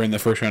now we're in the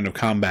first round of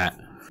combat.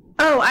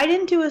 Oh, I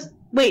didn't do a...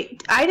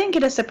 Wait, I didn't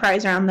get a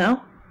surprise round,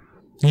 though.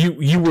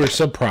 You were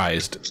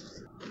surprised.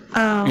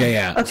 Oh.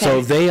 Yeah. Okay.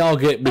 So they all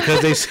get, because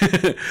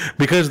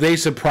they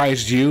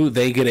surprised you,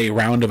 they get a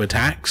round of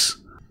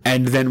attacks,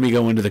 and then we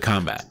go into the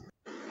combat.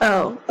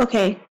 Oh,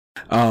 okay.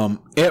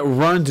 It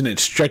runs and it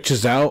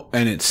stretches out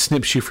and it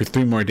snips you for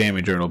 3 more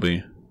damage,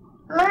 Ertleby.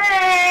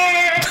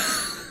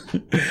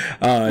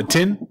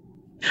 Tin?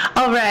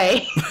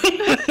 Alright.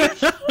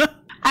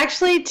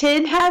 Actually,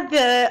 Tin had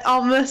the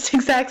almost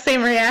exact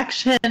same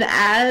reaction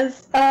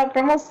as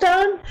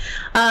Brummelstone.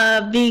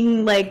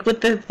 Being like with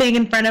the thing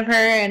in front of her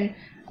and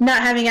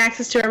not having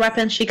access to her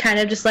weapon, she kind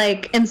of just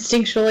like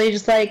instinctually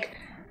just like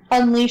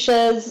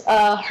unleashes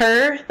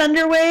her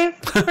Thunder Wave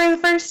for the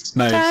first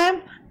Nice.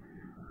 time.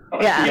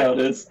 Yeah. I see how it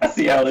is. I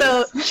see how it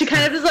So is. she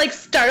kind of just like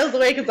startles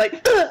awake. It's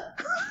like,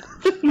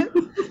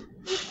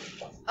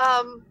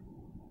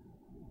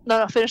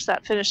 No, finish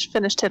that. Finish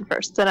 10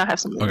 first. Then I have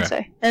something to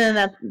say. and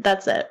then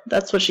that's it.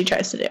 That's what she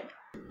tries to do.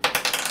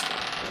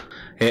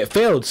 It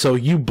failed, so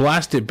you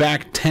blast it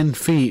back 10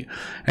 feet,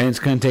 and it's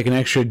going to take an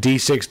extra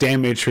d6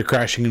 damage for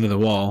crashing into the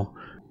wall.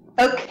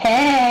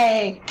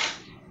 Okay,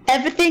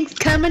 everything's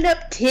coming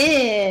up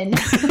 10.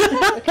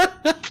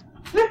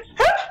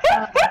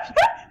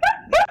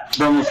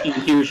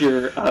 Brummelstone hears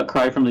your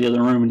cry from the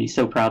other room, and he's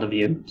so proud of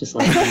you. Just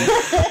like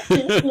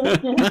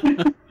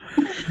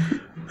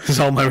Because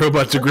all my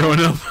robots are growing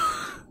up.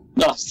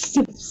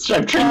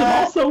 I've trained them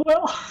all so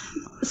well.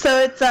 So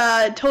it's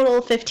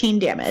total 15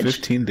 damage.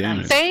 15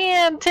 damage.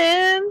 Damn,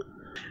 10!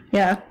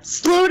 Yeah,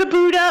 slow to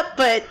boot up,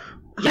 but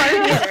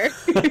hard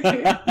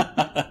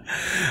hitter.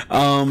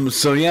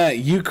 So yeah,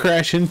 you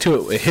crash into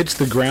it. It hits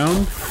the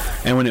ground,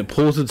 and when it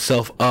pulls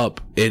itself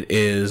up, it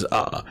is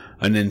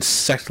an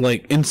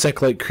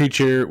insect-like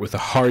creature with a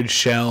hard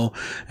shell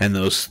and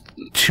those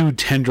 2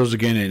 tendrils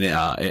again, and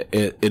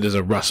it is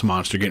a rust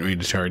monster getting ready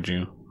to charge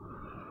you.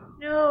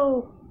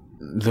 No.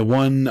 The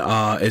one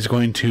is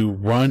going to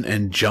run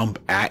and jump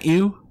at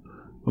you,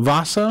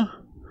 Vasa.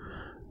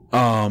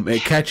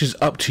 It catches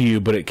up to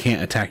you, but it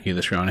can't attack you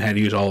this round. It had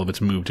to use all of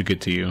its move to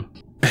get to you.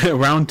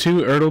 Round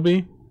 2,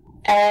 Ertleby.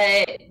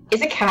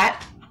 Is a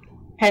cat,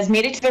 has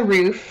made it to the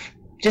roof,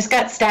 just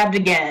got stabbed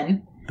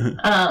again.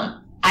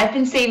 I've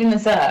been saving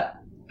this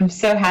up. I'm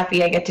so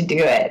happy I get to do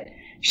it.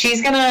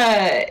 She's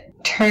gonna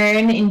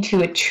turn into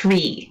a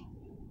tree.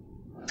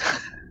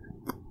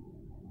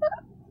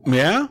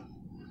 Yeah?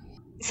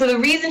 So the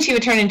reason she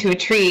would turn into a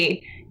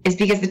tree is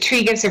because the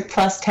tree gives her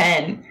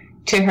 +10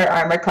 to her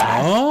armor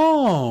class.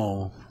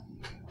 Oh.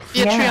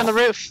 Be a tree Yeah. on the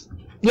roof.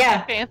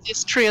 Yeah.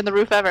 Fanciest tree on the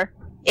roof ever.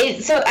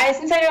 Since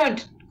I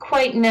don't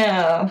quite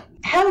know,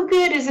 how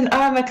good is an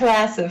armor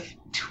class of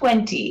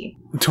 20?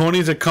 20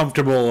 is a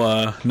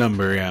comfortable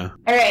number, yeah.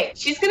 All right,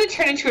 she's gonna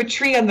turn into a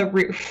tree on the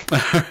roof.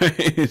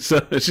 Alright,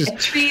 so it's just... A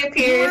tree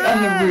appears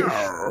on the roof.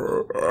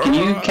 Can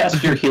you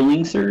cast your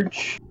healing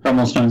surge?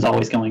 Brummelstone's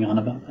always going on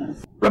about that.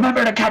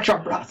 Remember to catch your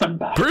breath and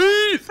back.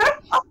 Breathe!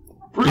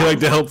 You like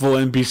the helpful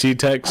NPC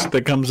text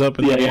that comes up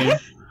in the game?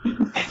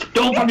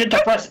 Don't forget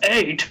to press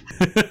 8.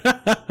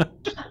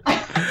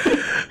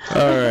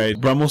 Alright,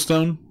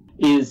 Brummelstone?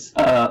 Is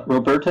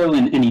Roberto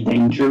in any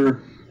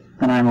danger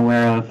that I'm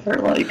aware of? Or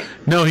like,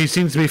 No, he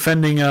seems to be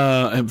fending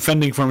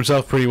for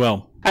himself pretty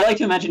well. I like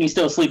to imagine he's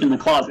still asleep in the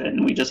closet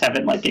and we just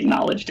haven't like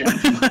acknowledged him.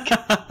 So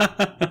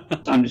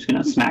I'm just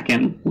gonna smack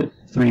him with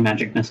 3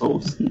 magic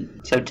missiles.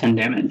 So 10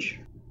 damage.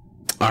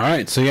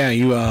 Alright, so yeah,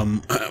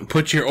 you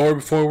put your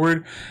orb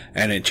forward,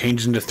 and it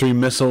changes into 3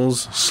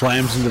 missiles,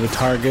 slams into the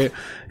target,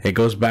 it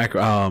goes back,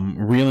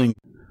 reeling.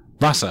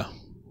 Vasa.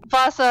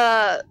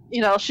 Vasa,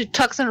 she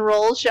tucks and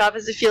rolls. She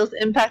obviously feels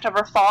the impact of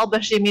her fall,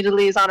 but she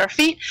immediately is on her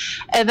feet.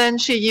 And then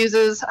she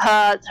uses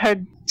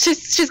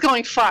she's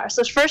going far.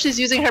 So first she's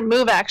using her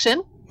move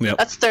action. Yep.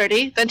 That's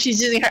 30. Then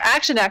she's using her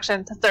action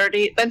to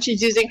 30. Then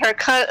she's using her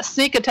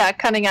sneak attack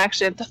cunning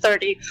action to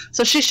 30.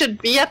 So she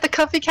should be at the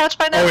comfy couch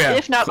by now. Oh, yeah.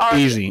 If not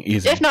already,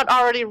 Easy. If not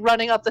already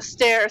running up the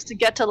stairs to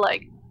get to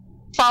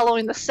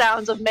following the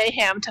sounds of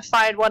mayhem to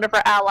find one of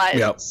her allies.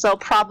 Yep. So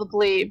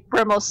probably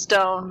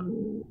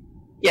Brimstone.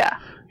 Yeah.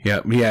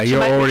 Yeah, She you're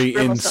might be already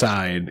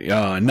Brimstone.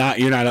 inside.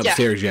 You're not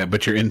upstairs yet,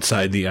 but you're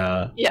inside the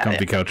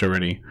comfy couch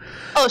already.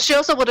 Oh, she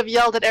also would have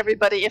yelled at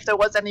everybody if there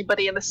was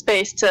anybody in the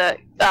space to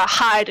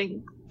hide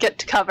and get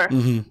to cover.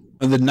 Mm-hmm.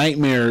 And the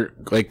nightmare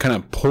kind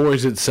of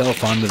pours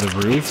itself onto the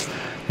roof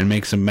and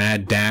makes a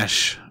mad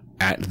dash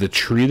at the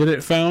tree that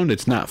it found.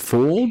 It's not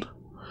fooled.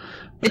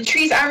 The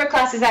tree's armor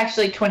class is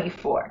actually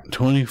 24.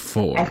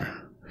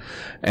 24.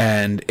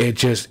 And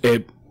it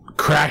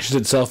crashes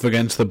itself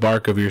against the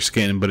bark of your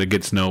skin, but it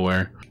gets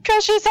nowhere.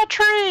 Because she's a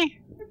tree!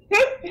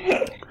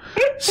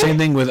 Same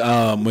thing with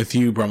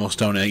you,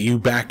 Brummelstone. You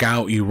back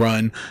out, you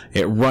run,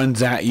 it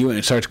runs at you, and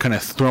it starts kind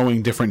of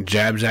throwing different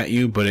jabs at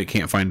you, but it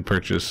can't find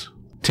purchase.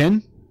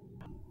 Tin?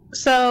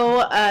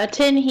 So,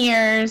 Tin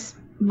hears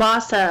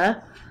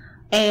Vasa,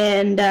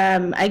 and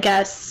I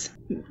guess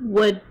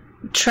would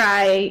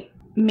try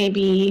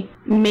maybe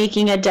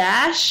making a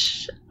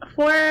dash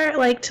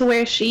for to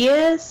where she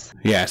is.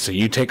 Yeah, so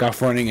you take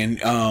off running,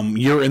 and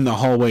you're in the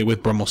hallway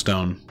with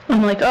Brummelstone.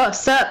 I'm like, oh,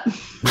 sup?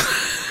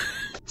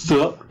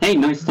 So, hey,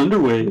 nice thunder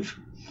wave.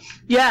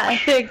 Yeah,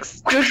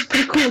 thanks. You're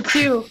pretty cool,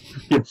 too.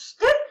 Yes.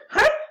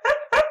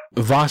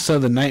 Vasa,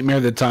 the nightmare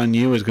that's on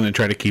you, is going to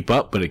try to keep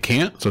up, but it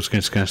can't, so it's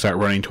just going to start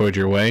running towards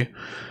your way,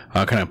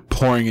 kind of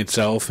pouring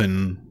itself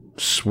and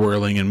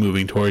swirling and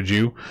moving towards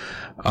you.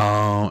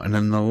 And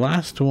then the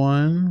last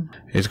one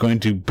is going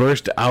to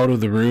burst out of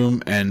the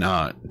room and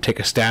take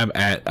a stab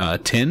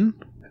at Tin.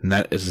 And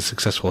that is a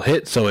successful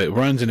hit. So it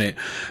runs and it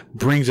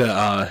brings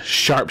a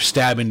sharp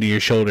stab into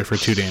your shoulder for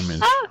 2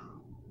 damage.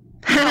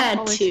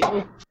 Had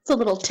to. It's a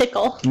little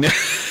tickle.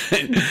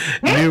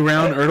 New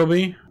round,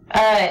 Ertleby.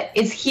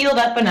 Is healed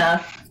up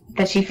enough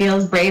that she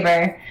feels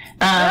braver.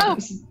 No,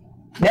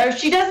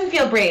 she doesn't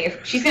feel brave.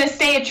 She's going to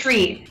stay a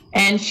tree.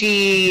 And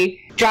she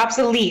drops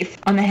a leaf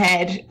on the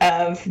head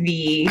of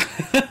the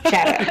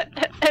shadow.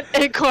 An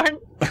acorn.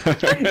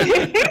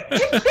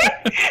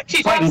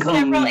 She drops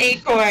several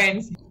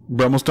acorns.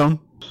 Brummelstone?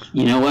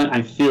 You know what?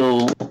 I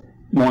feel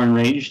more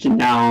enraged, and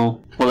now,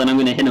 then I'm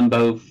going to hit them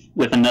both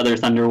with another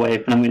thunder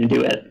wave, and I'm going to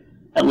do it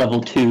at level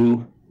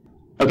 2.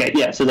 Okay,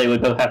 yeah, so they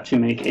would both have to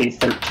make a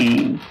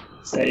 13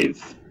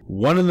 save.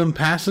 One of them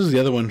passes, the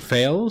other one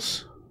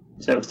fails.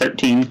 So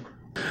 13.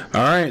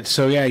 Alright,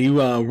 so yeah,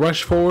 you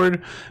rush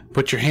forward,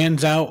 put your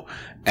hands out,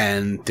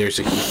 and there's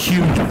a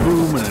huge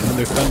boom and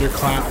another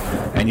thunderclap,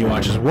 and you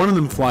watch as one of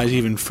them flies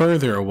even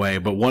further away,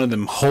 but one of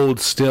them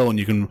holds still, and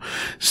you can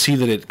see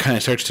that it kind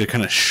of starts to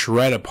kind of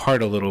shred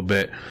apart a little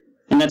bit.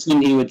 And that's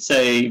when he would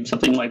say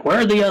something like, "Where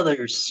are the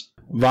others?"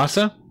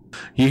 Vasa,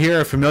 you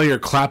hear a familiar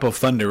clap of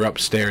thunder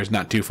upstairs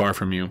not too far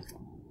from you.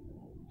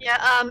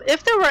 Yeah,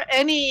 if there were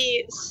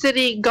any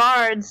city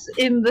guards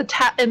in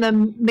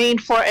the main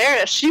floor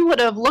area, she would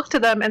have looked to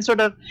them and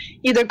sort of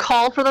either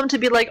called for them to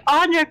be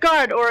on your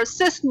guard or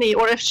assist me,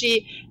 or if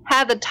she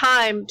had the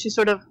time to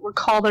sort of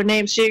recall their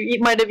names, she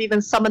might have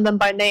even summoned them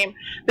by name.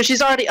 But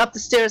she's already up the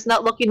stairs,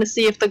 not looking to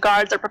see if the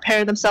guards are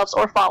preparing themselves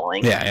or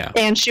following. Yeah.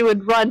 And she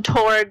would run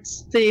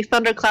towards the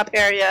thunderclap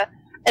area.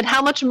 And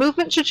how much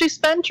movement should she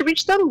spend to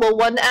reach them? Will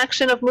one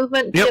action of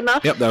movement be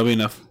enough? Yep, that'll be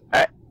enough.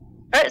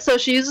 Alright, so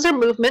she uses her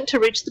movement to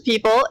reach the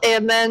people,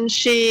 and then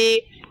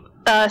she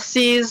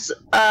sees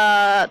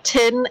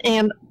Tin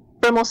and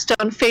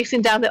Brimstone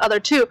facing down the other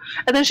two,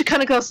 and then she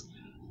kind of goes,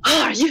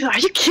 "Oh, are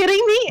you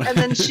kidding me?" And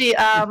then she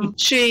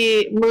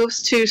she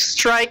moves to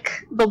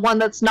strike the one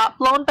that's not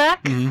blown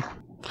back. Mm-hmm.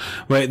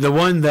 Wait, the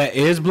one that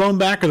is blown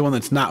back or the one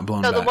that's not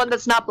blown back? No, the one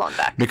that's not blown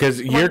back. Because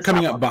you're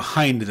coming up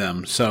behind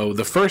them, so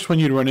the first one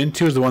you'd run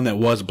into is the one that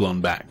was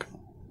blown back.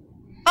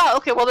 Oh,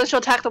 okay, well then she'll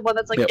attack the one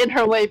that's in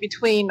her way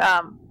between...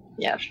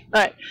 Yeah,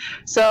 alright.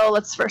 So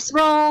let's first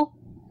roll.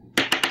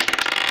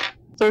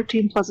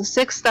 13 plus a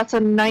 6, that's a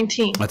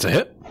 19. That's a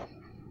hit.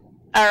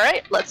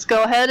 Alright, let's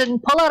go ahead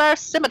and pull out our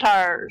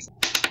scimitars.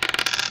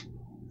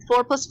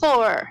 4 plus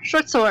 4,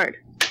 short sword.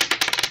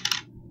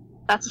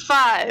 That's a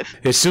 5.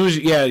 As soon as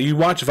you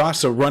watch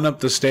Vasa run up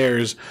the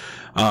stairs,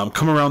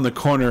 come around the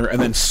corner, and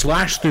then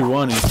slash through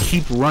one and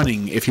keep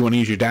running if you want to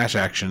use your dash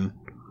action.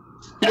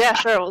 Yeah,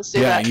 sure, we'll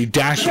do that. Yeah, you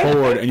dash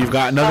forward, and you've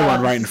got another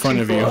one right in front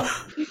of you.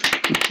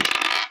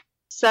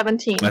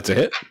 17. That's a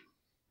hit.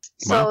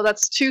 So Wow.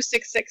 that's 2,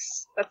 6,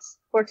 6. That's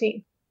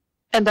 14.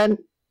 And then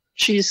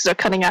she uses a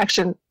cunning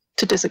action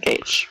to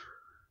disengage.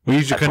 We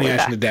use your That's cunning way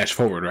action back. to dash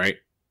forward, right?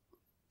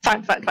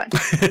 Fine.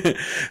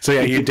 So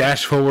yeah, you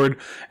dash forward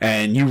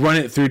and you run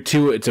it through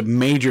 2. It's a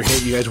major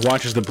hit. You guys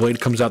watch as the blade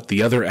comes out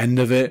the other end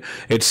of it.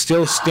 It's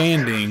still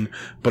standing,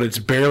 but it's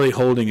barely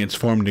holding its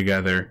form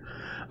together.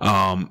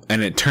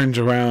 And it turns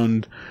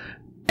around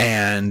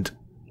and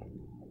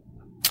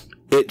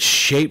it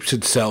shapes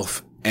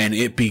itself and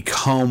it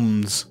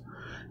becomes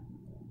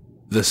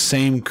the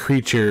same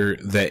creature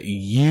that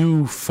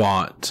you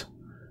fought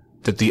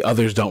that the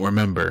others don't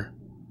remember.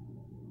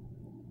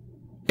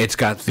 It's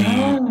got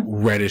the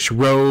reddish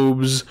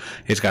robes.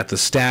 It's got the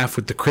staff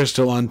with the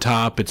crystal on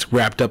top. It's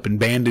wrapped up in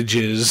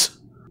bandages.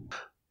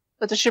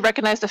 But does she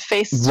recognize the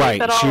face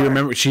Right. at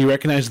all? She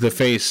recognized the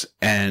face,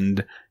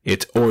 and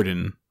it's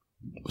Orden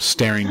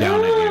staring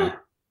down at you.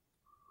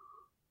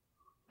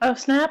 Oh,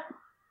 snap.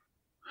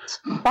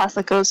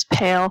 Vasa goes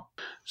pale.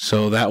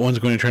 So that one's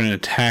going to try to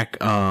attack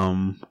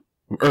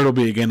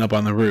Ertleby again up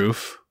on the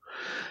roof.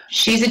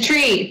 She's a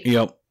tree.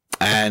 Yep.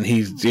 And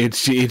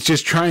it's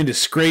just trying to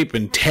scrape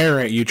and tear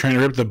at you, trying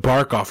to rip the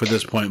bark off at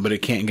this point, but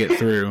it can't get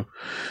through.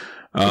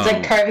 It's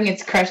like carving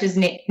its crush's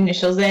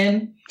initials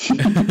in.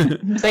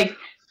 It's like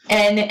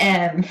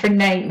NM for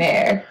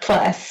nightmare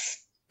plus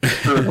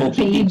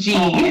PG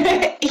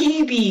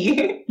EB.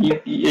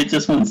 It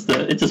just wants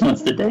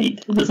the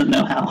date. It doesn't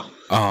know how.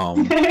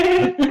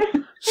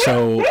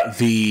 So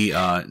the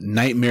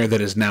nightmare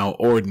that is now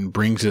Orden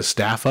brings his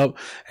staff up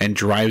and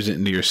drives it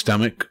into your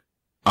stomach.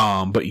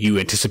 But you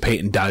anticipate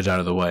and dodge out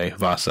of the way,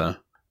 Vasa.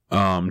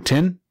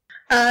 Tin?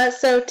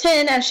 So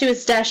Tin, as she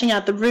was dashing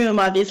out the room,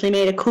 obviously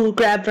made a cool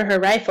grab for her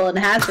rifle and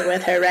has it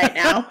with her right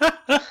now.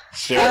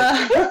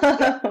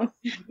 Sure.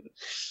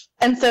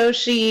 And so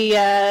she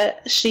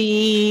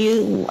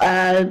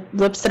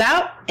whips it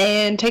out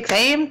and takes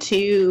aim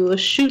to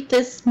shoot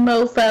this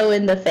mofo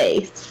in the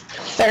face.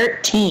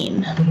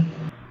 13.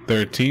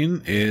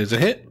 13 is a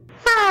hit.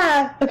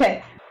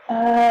 Okay.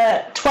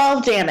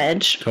 12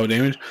 damage. 12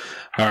 damage.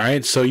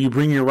 Alright, so you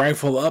bring your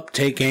rifle up,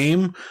 take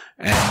aim,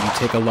 and you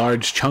take a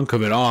large chunk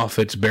of it off.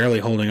 It's barely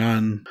holding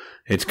on.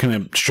 It's kind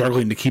of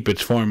struggling to keep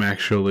its form,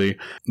 actually.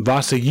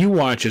 Vasa, you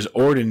watch as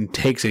Orden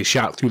takes a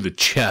shot through the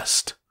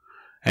chest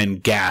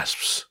and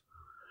gasps.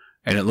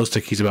 And it looks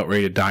like he's about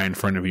ready to die in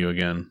front of you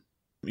again.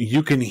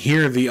 You can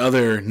hear the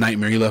other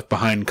nightmare you left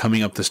behind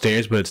coming up the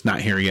stairs, but it's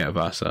not here yet,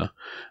 Vasa.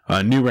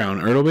 New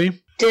round,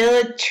 Ertleby.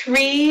 Still a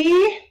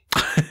tree.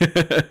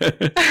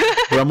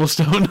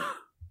 Rumblestone.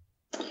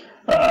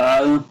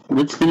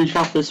 Let's finish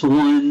off this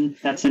one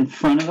that's in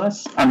front of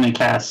us. I'm going to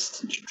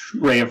cast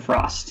Ray of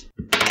Frost.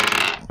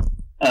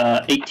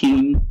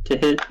 18 to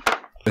hit.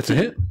 That's a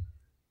hit.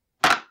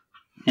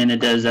 And it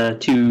does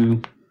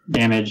 2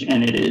 damage,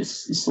 and it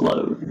is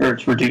slowed. Or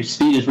it's reduced.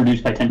 Speed is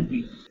reduced by 10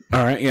 feet.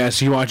 Alright, yeah,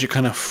 so you watch it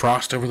kind of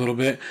frost over a little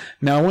bit.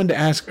 Now I wanted to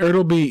ask,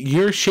 Ertleby,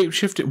 your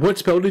shapeshifted, what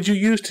spell did you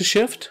use to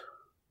shift?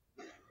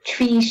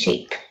 Tree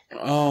shape.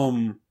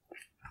 Where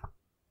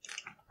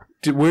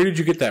did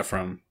you get that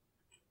from?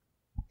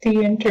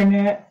 The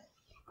internet.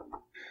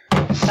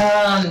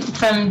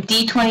 From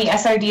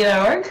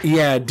d20srd.org?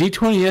 Yeah,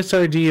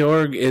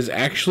 D20srd.org is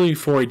actually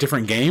for a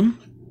different game.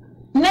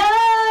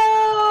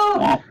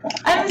 No!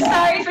 I'm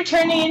sorry for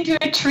turning into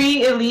a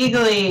tree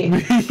illegally.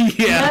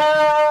 Yeah.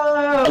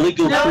 No!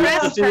 Illegal No, tree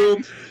that's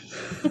field.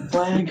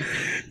 Flag.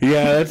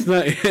 Yeah, that's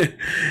not...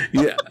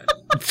 yeah.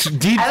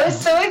 I was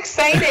so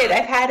excited.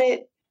 I've had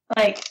it,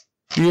 like...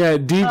 Yeah,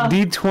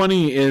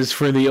 D20 is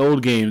for the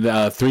old game,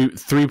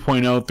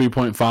 3.0,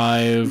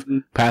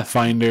 3.5,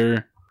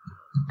 Pathfinder.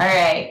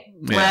 Alright.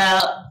 Yeah.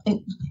 Well, is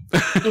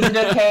it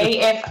okay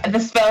if the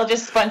spell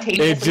just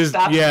spontaneously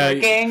stops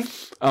working?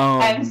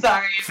 I'm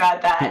sorry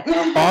about that.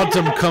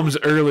 Autumn comes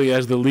early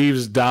as the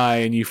leaves die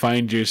and you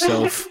find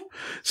yourself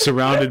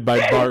surrounded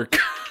by bark.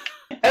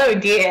 Oh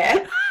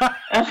dear.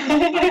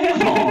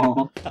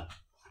 Aw.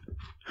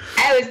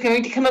 I was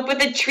going to come up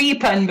with a tree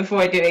pun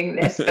before doing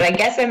this, but I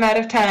guess I'm out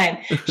of time.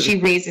 She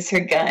raises her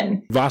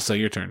gun. Vasa,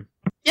 your turn.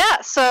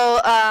 Yeah, so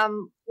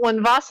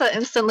when Vasa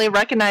instantly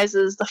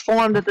recognizes the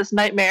form that this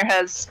nightmare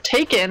has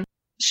taken,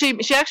 she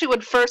actually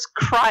would first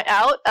cry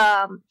out,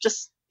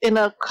 just in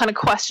a kind of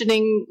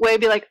questioning way,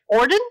 be like,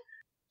 Orden?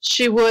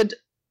 She would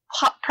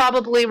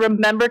probably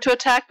remember to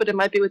attack, but it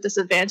might be with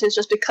disadvantage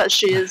just because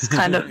she is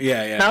kind of...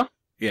 Yeah. No?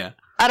 Yeah.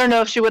 I don't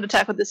know if she would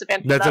attack with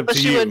disadvantage. That's or not, up but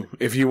to she you would.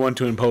 if you want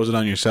to impose it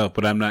on yourself,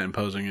 but I'm not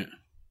imposing it.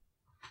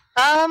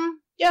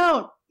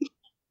 Don't.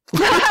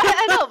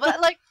 I know,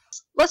 but like,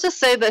 let's just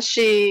say that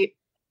she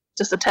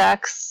just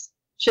attacks.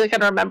 She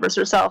kind of remembers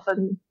herself,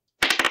 and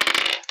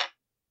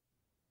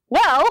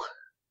well,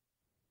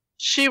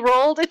 she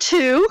rolled a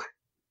 2,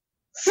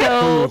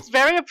 so it's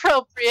very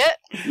appropriate.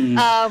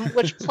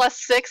 Which plus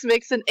 6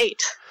 makes an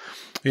 8.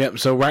 Yep,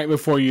 so right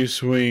before you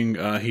swing,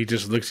 he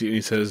just looks at you and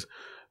he says,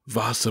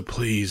 Vasa,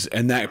 please.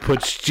 And that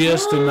puts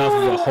just enough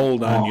of a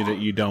hold on you that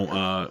you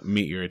don't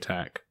meet your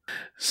attack.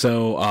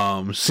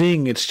 So,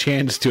 seeing its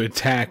chance to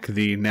attack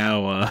the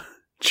now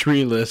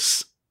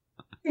treeless...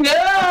 No!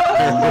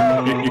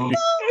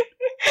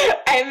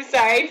 I'm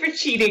sorry for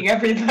cheating,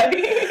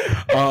 everybody.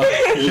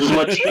 This is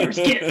what cheaters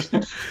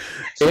get.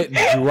 It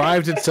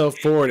drives itself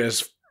forward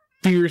as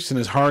fierce and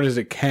as hard as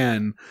it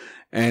can,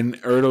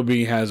 and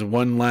Ertleby has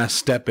one last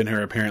step in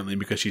her, apparently,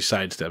 because she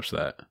sidesteps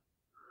that.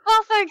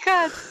 Oh, thank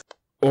God.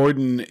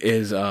 Orden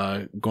is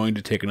going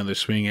to take another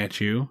swing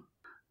at you.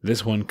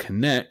 This one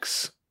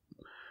connects,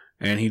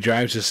 and he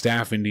drives his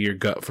staff into your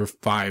gut for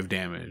 5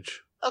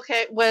 damage.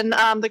 Okay, when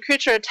the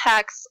creature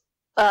attacks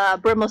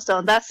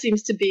Brimstone, that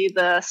seems to be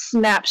the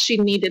snap she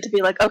needed to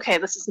be like, okay,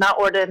 this is not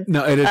Orden.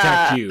 No, it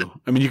attacked you.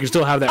 I mean, you can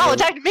still have that. Oh,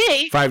 it attacked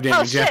me? 5 damage,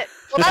 Oh, shit.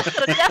 Well, that's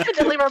going to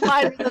definitely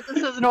remind me that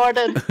this is an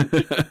Orden.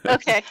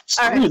 Okay,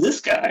 Screw alright.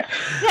 this guy.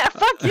 Yeah,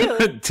 fuck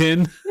you.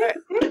 Tin.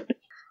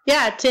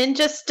 Yeah, Tin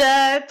just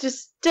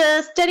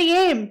steady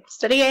aim,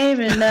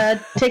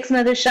 and takes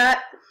another shot.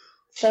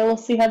 So we'll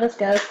see how this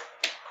goes.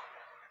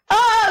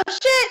 Oh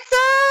shit,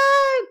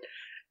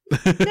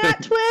 son!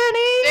 Nat 20.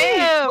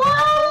 Damn.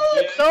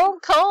 What? So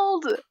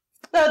cold.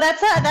 So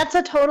that's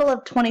a total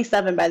of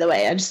 27, by the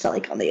way. I just felt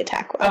like on the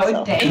attack roll. Oh,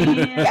 so. damn.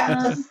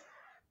 Yeah.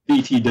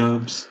 BT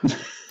dubs.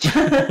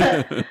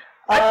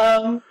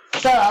 So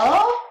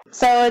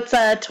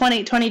it's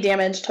 20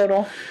 damage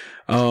total.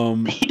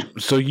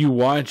 So you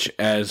watch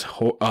as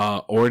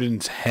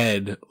Orden's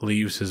head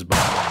leaves his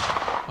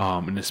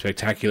body, in a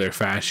spectacular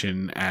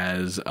fashion.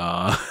 As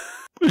I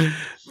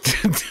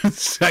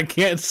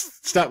can't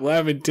stop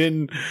laughing.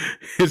 Tin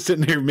is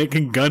sitting there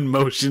making gun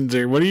motions.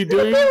 Or what are you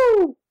doing?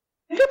 Pew,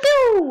 pew,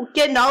 pew.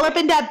 Getting all up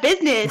in that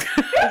business.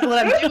 That's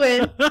what I'm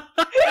doing.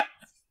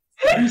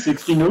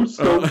 360 no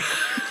scope.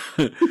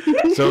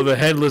 So the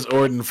headless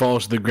Orden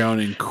falls to the ground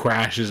and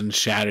crashes and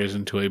shatters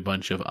into a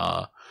bunch of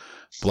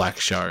black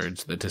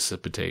shards that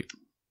dissipate.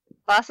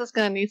 Boss is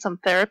going to need some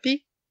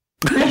therapy.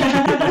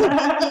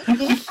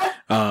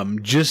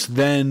 Just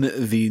then,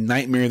 the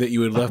nightmare that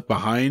you had left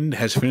behind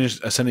has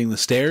finished ascending the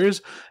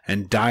stairs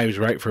and dives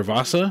right for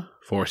Vasa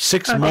for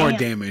 6 more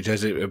damage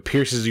as it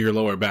pierces your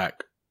lower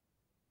back.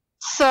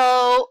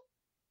 So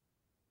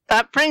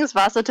that brings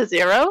Vasa to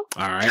 0. All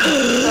right.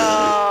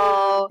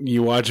 So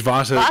You watch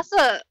Vasa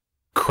Vasa,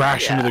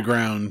 crash into the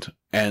ground,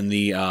 and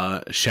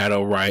the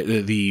shadow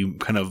the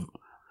kind of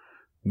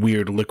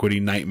weird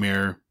liquidy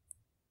nightmare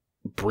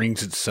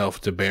brings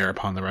itself to bear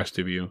upon the rest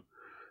of you.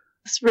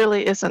 this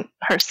really isn't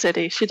her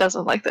city. She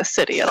doesn't like this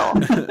city at all.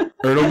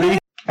 Ertleby?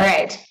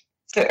 Alright.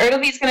 So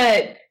Ertleby's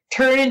gonna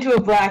turn into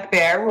a black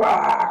bear.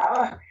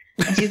 Rawr,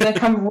 and she's gonna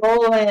come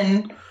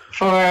rolling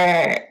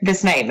for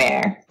this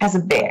nightmare as a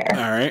bear.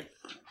 All right.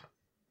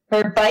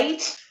 Her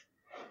bite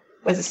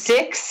was a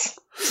 6.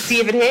 See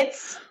if it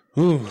hits.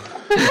 Ooh.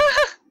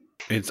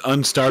 It's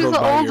unstartled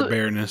She's by old. your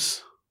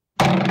bareness.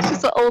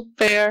 She's an old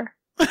bear.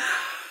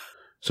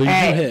 So you do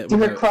Alright, hit do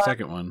with her the claw.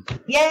 second one.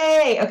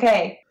 Yay!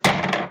 Okay.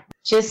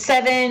 Just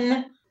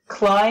 7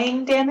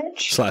 clawing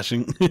damage.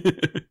 Slashing.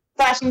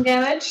 Slashing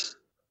damage.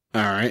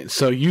 All right.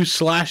 So you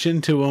slash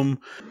into him,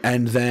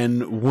 and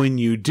then when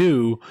you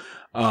do,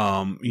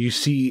 you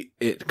see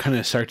it kind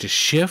of start to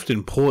shift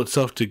and pull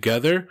itself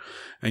together,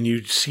 and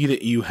you see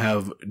that you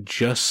have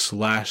just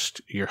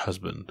slashed your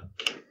husband,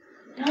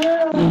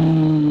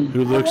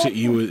 who looks at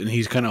you, and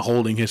he's kind of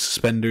holding his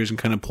suspenders and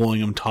kind of pulling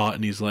him taut,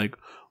 and he's like,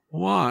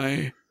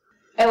 "Why?"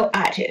 Oh,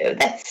 Otto,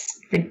 that's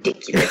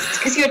ridiculous. It's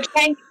because you're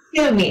trying to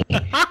kill me,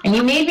 and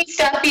you made me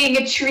stop being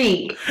a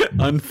tree.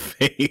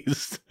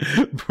 Unfazed,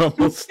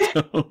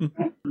 Brummelstone.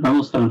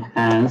 Brummelstone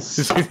has.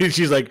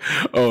 She's like,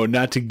 "Oh,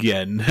 not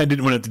again! I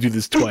didn't want to have to do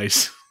this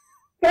twice."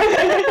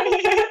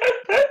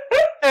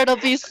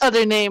 Ertleby's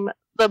other name,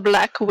 the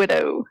Black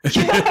Widow.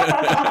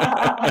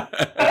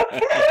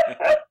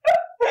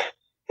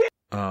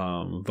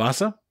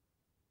 Vasa?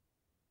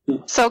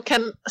 So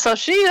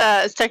she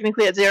is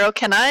technically at 0.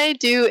 Can I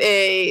do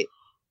a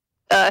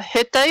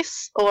hit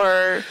dice,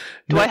 or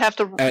do No, I have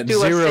to At do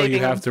 0, a saving? you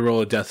have to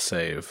roll a death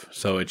save.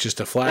 So it's just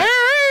a flat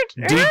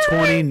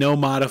D20, no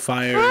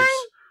modifiers,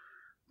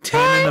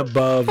 10 and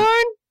above.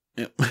 Fine,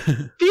 be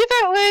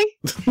that way.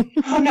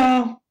 Oh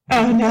no!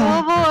 Oh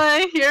no!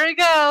 Oh boy, here we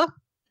go.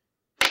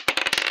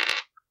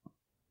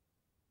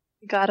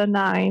 Got a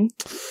 9.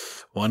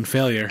 One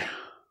failure.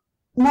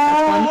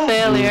 No! One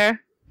failure.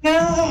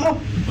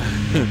 No!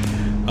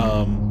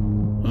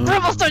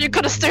 Brummelstone, you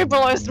could have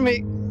stabilized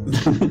me.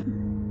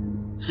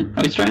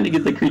 I was trying to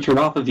get the creature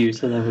off of you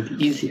so that would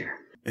be easier.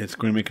 It's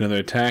going to make another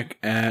attack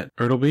at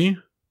Ertleby.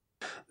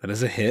 That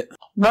is a hit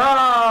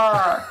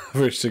Roar!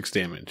 for 6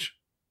 damage.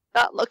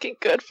 Not looking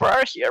good for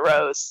our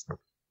heroes.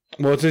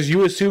 Well, it says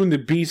you assume the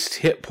beast's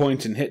hit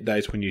points and hit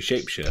dice when you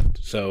shapeshift.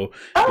 So,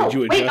 Oh, did you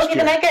wait, adjust okay,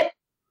 your... then I get...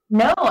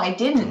 No, I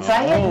didn't. So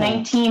I had Oh.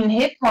 19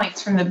 hit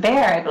points from the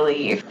bear, I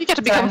believe. You get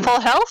to become full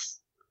health?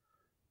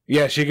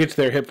 Yeah, she gets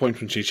their hit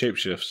points when she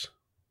shapeshifts.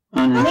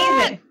 Oh, no.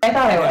 Amazing. I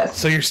thought I was.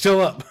 So you're still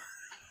up.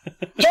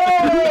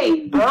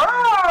 Yay!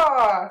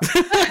 Roar!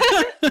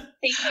 Thank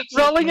you,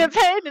 Rolling Chief. in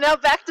pain, and now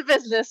back to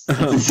business. But,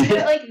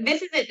 like,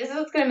 this is it. This is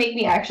what's going to make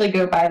me actually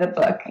go buy the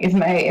book, is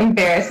my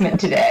embarrassment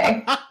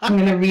today. I'm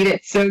going to read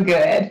it so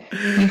good.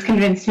 You've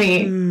convinced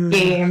me.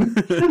 Game.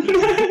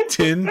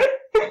 Tin.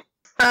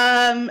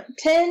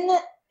 Tin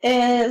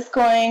is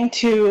going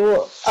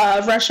to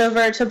rush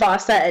over to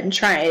Vasa and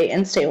try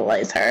and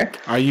stabilize her.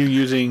 Are you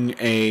using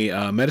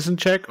a medicine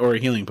check or a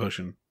healing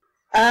potion?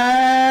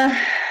 I'm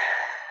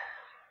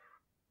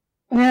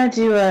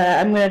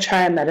gonna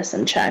try a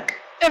medicine check.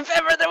 If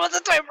ever there was a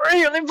time for a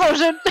healing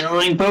potion.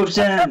 Healing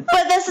potion.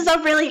 But this is a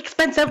really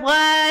expensive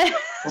one.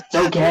 It's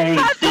okay.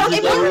 If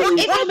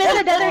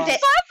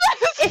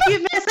you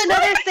miss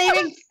another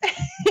day,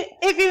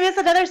 if you miss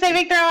another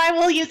saving throw, I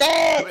will use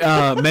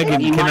it.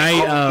 Megan, can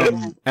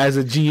I, as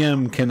a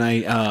GM, can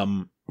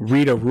I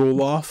read a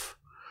rule off?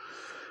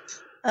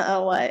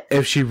 What?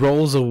 If she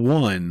rolls a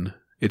 1,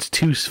 it's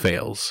 2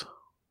 fails.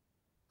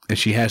 If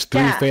she has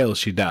 3 fails,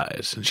 she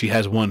dies. And she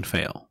has 1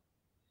 fail.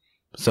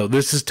 So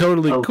this is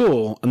totally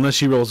cool, unless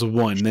she rolls a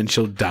 1, then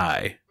she'll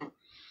die.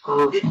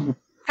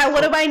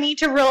 What do I need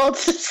to roll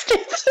to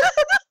stay?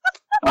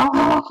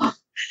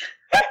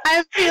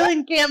 I'm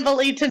feeling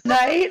gambly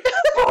tonight.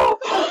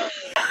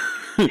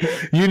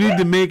 You need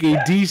to make a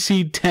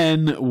DC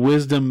 10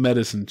 Wisdom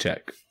Medicine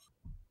check.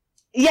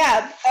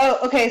 Yeah. Oh,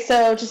 okay.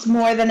 So just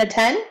more than a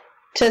 10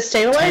 to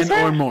stabilize 10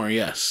 her? or more,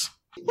 yes.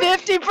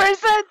 50%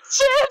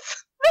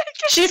 chance.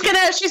 She's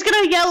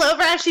gonna yell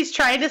over as she's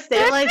trying to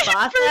stabilize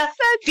Vasa.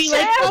 Be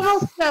like,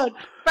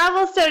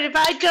 Brommelstone, if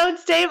I don't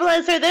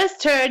stabilize her this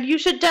turn, you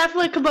should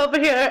definitely come over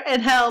here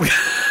and help.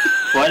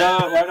 Why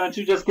don't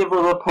you just give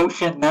her a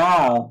potion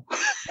now? But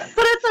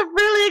it's a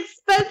really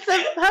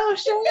expensive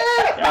potion.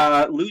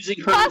 Losing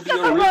her Vasa would be a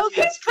the really Rogue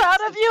is proud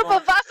of you,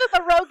 but Vasa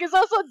the Rogue is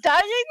also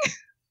dying.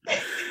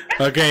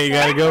 Okay, you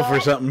gotta go for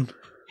something.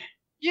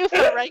 You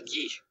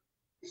Ferengi.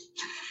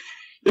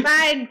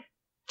 Fine.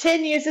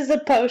 10 uses a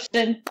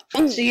potion.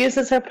 She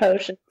uses her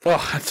potion.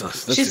 Oh, that's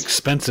an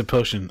expensive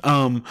potion.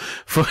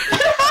 For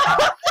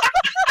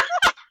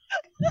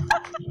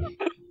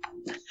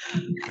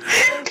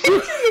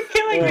You're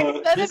killing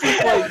me. That is a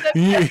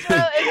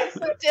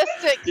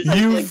sadistic.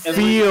 you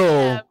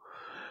feel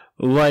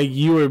like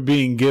you are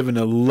being given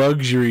a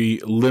luxury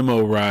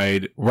limo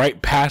ride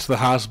right past the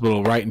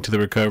hospital, right into the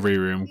recovery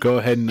room. Go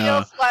ahead and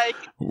Feels like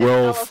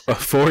roll a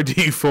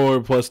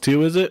 4d4 plus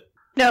 2, is it?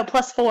 No,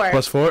 plus 4.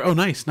 Plus 4? Oh,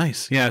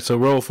 nice. Yeah, so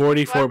roll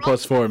 4d4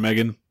 plus 4,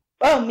 Megan.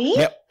 Oh, me?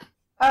 Yep.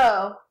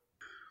 Oh.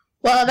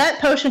 Well, that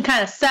potion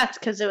kind of sucked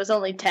because it was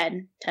only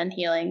 10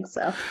 healing,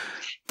 so.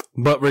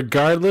 But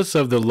regardless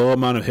of the low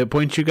amount of hit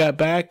points you got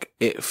back,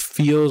 it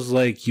feels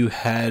like you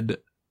had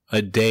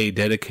a day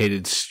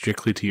dedicated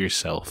strictly to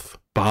yourself.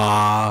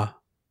 Spa,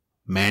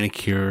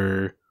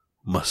 manicure,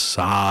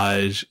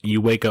 massage.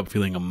 You wake up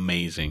feeling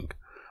amazing.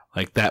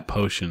 Like that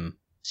potion.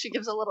 She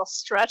gives a little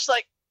stretch,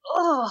 like,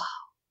 oh,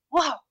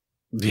 wow.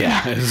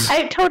 Yeah.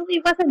 I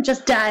totally wasn't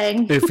just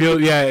dying. It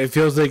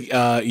feels like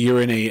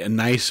you're in a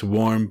nice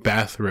warm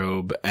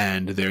bathrobe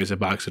and there's a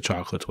box of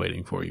chocolates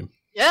waiting for you.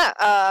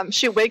 Yeah,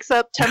 she wakes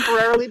up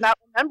temporarily not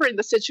remembering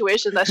the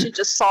situation that she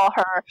just saw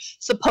her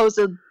supposed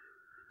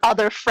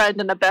other friend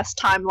in the best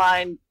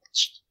timeline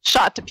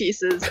shot to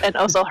pieces and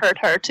also hurt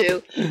her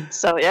too.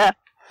 So yeah.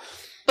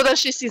 But then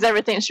she sees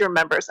everything and she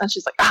remembers and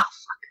she's like, oh, fuck.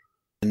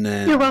 And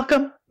then You're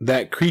welcome.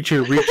 that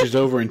creature reaches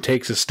over and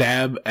takes a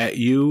stab at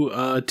you,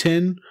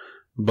 Tin,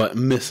 but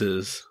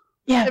misses.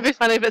 Yeah. It'd be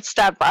funny if it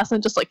stabbed Vasa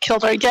and just like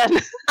killed her again.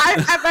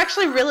 I'm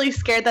actually really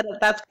scared that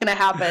that's going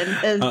to happen,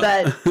 is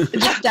that it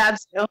just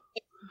stabs you.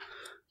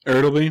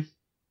 Ertleby?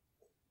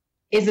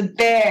 Is a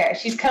bear.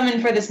 She's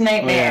coming for this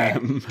nightmare.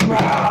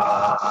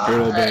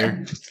 Ertle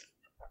bear.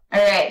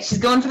 Alright, she's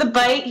going for the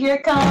bite. Here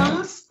it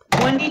comes.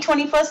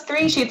 1d20 plus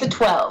 3. She hits a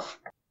 12.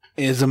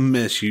 Is a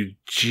miss. You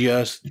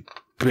just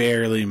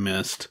barely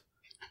missed.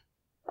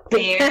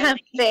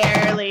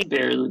 Barely.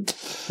 Barely.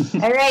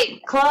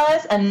 Alright,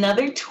 claws,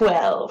 another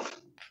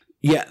 12.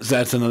 Yes,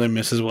 that's another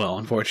miss as well,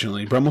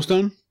 unfortunately.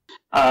 Brummelstone?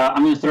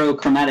 I'm going to throw a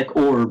chromatic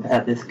orb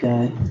at this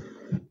guy.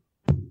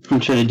 I'm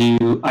trying to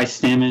do ice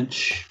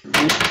damage.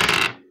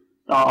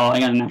 Oh, I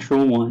got a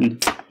natural 1.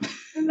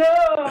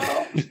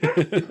 No!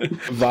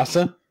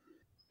 Vasa?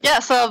 Yeah,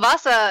 so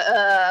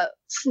Vasa,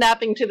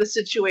 snapping to the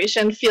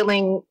situation,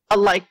 feeling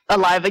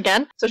alive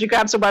again. So she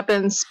grabs her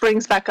weapon,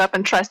 springs back up,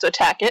 and tries to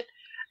attack it.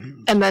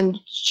 And then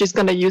she's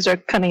going to use her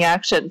cunning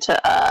action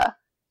to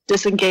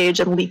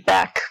disengage and leap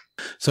back.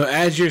 So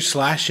as you're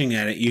slashing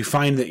at it, you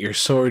find that your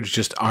swords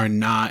just are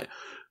not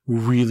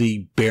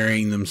really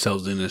burying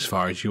themselves in as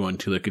far as you want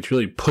to. Like, it's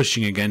really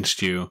pushing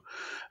against you.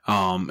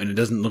 And it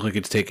doesn't look like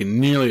it's taken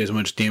nearly as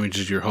much damage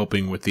as you're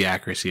hoping with the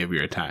accuracy of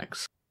your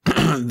attacks.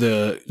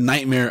 The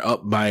nightmare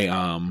up by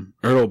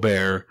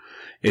Ertlebear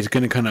is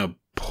going to kind of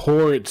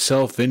pour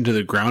itself into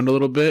the ground a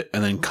little bit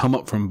and then come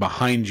up from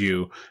behind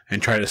you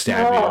and try to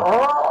stab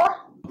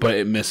you. But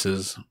it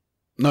misses.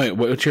 No, wait,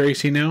 what's your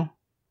AC now?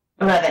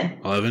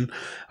 11.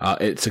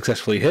 It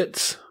successfully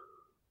hits.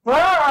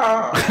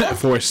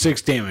 For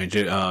 6 damage,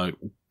 it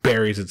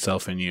buries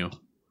itself in you.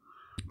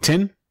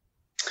 Tin?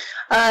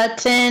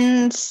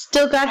 Tin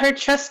still got her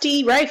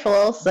trusty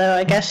rifle, so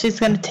I guess she's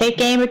going to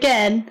take aim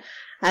again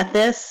at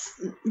this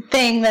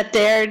thing that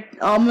dared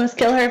almost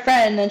kill her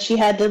friend, and she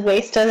had to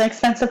waste an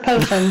expensive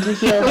potion to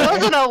heal It her.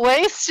 wasn't a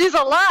waste, she's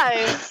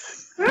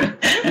alive!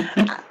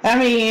 I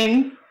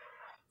mean,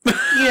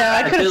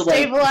 I could have feel like-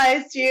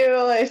 stabilized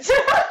you.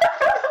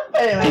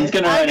 Anyway, He's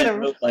going to write a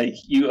note like,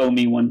 you owe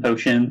me 1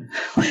 potion.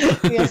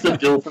 It's the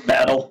bill for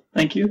battle.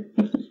 Thank you.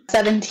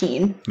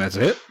 17. That's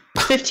it?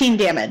 15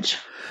 damage.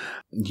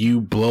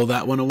 You blow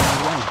that one away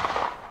as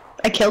well.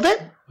 I killed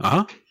it?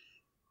 Uh-huh.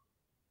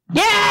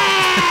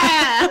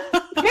 Yeah!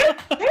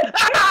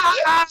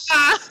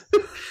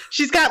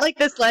 She's got like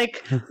this,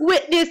 like,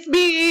 witness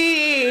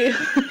me!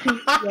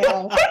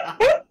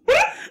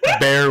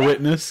 Bear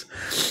witness.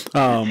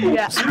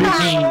 Yeah.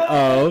 Speaking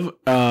of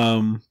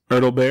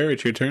Erdle Bear,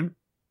 it's your turn.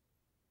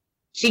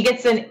 She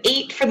gets an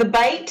 8 for the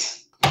bite.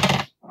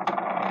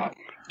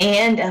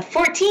 And a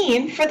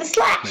 14 for the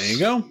slash. There you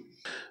go.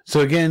 So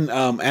again,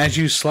 as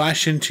you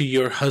slash into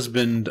your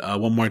husband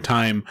one more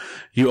time,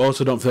 you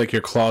also don't feel like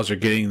your claws are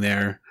getting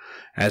there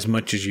as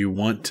much as you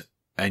want,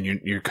 and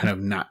you're kind of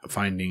not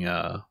finding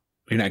you're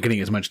not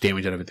getting as much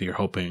damage out of it that you're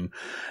hoping.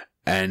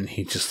 And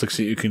he just looks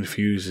at you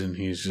confused, and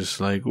he's just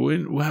like,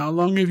 "How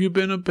long have you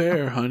been a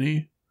bear,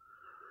 honey?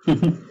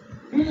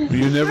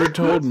 You never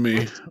told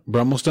me."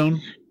 Brummelstone?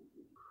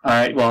 All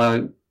right, well,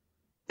 I'll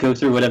go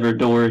through whatever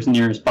door is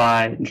nearest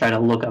by and try to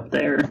look up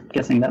there,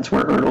 guessing that's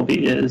where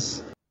Erdleby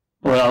is.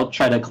 Or I'll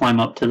try to climb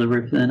up to the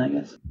roof then, I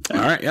guess. All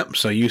right, yep.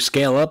 So you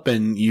scale up,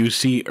 and you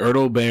see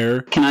Erdle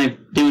Bear. Can I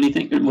do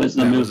anything? Was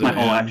the move my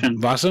whole action?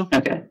 Vasa?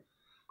 Okay.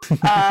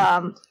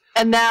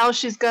 And now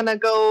she's gonna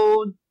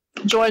go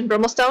join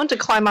Brimmelstone to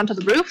climb onto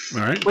the roof. All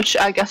right. Which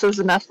I guess is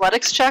an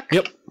athletics check.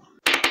 Yep.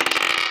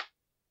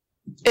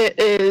 It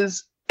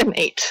is an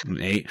 8.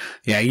 An 8.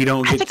 Yeah, you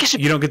don't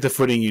get the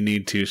footing you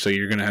need to, so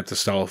you're gonna have to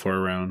stall for a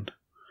round. I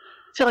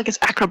feel like it's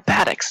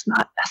acrobatics,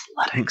 not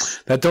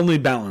athletics. That's only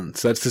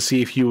balance. That's to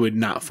see if you would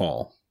not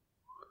fall.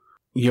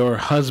 Your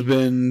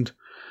husband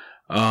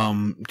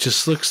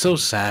just looks so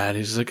sad.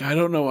 He's like, "I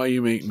don't know why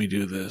you make me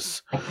do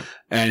this."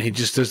 And he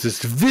just does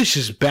this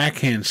vicious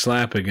backhand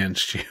slap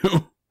against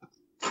you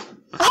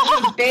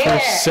Oh, for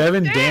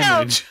 7 Damn.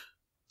 damage.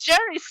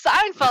 Jerry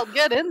Seinfeld,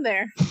 get in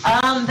there.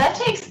 That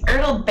takes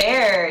Erdle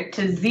Bear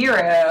to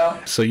 0.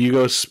 So you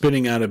go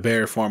spinning out of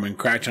bear form and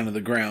crash onto the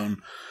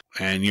ground,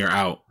 and you're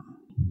out.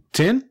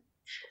 Tin?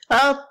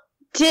 Well,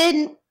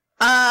 Tin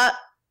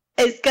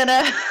is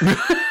gonna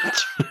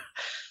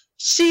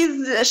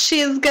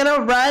she's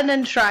gonna run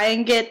and try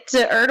and get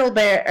to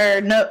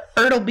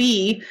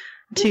Erdleby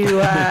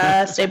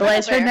to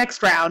stabilize her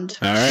next round.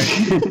 All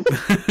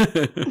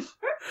right.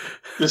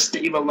 The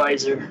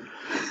stabilizer.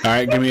 All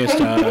right, give me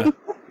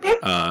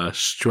a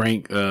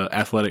strength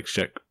athletics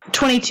check.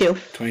 22.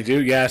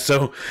 22, yeah.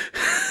 So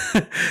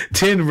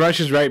Tin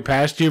rushes right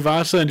past you,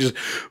 Vasa, and just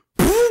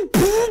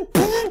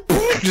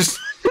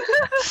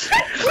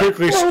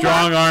quickly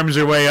strong arms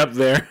her way up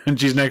there, and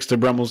she's next to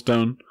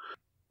Brummelstone.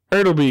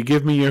 Erdleby,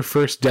 give me your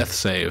first death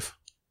save.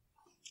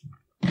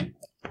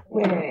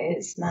 Where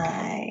is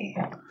my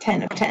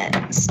 10 of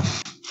 10s?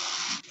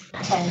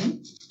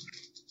 10.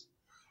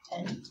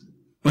 10.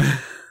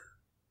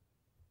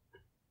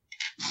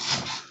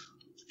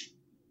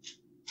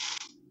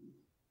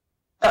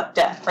 Oh,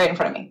 death, right in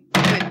front of me.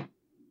 Wait,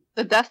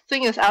 the death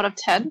thing is out of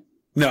 10?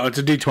 No, it's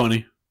a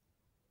D20.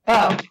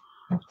 Oh,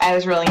 I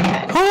was rolling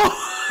 10.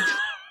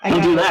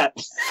 Don't do that.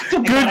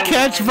 Good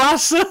catch,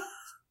 Vasa.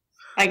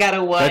 I got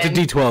a 1. That's a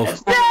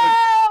D12. No!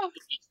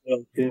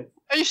 Okay.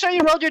 Are you sure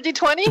you rolled your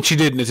D20? She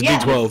didn't. It's a Yeah.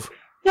 D12.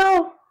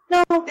 No.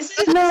 This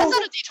is not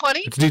a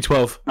D20. It's a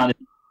D12.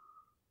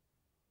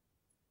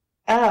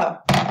 Oh.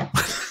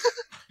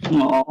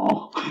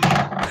 Aww.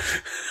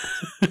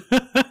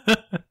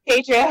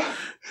 Pedro,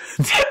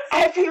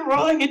 I've been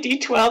rolling a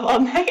D12 all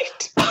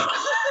night. She's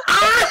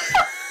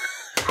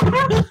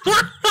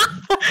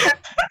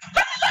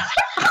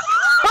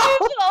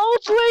an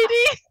old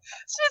lady.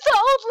 She's an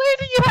old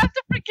lady. You have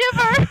to forgive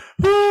her.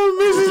 Oh,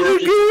 Mrs.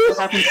 What Magoo.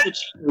 happens to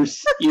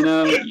cheaters? You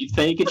know, you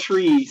fake a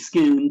tree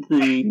skin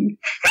thing.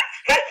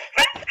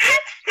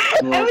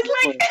 I was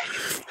like,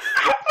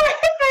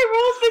 my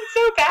roll's been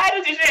so bad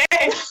today.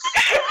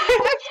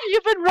 Actually,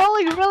 you've been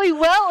rolling really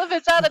well if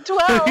it's out of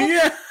 12.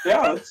 Yeah.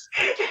 Yeah, it's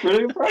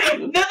pretty impressive.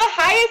 No, the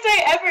highest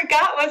I ever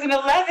got was an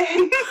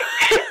 11.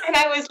 And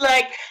I was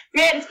like,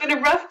 man, it's been a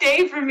rough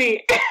day for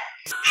me.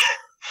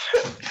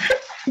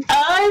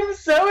 I'm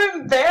so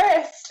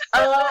embarrassed.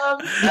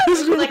 This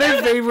is my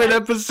favorite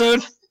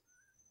episode.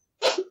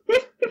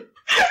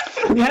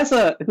 Who has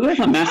a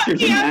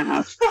master's in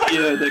math?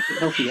 Yeah, that could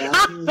help you out.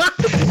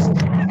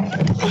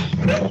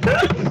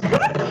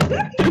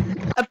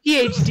 A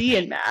PhD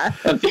in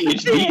math. A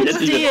PhD.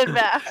 PhD in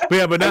math.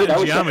 Yeah, but not I in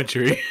was-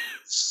 geometry.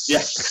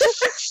 Yeah.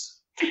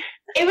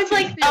 It was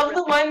like of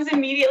the ones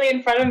immediately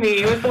in front of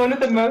me. It was the one with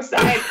the most.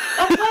 That's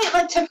why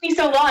it took me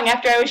so long.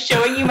 After I was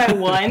showing you my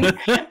 1,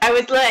 I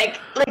was like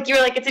you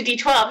were like, it's a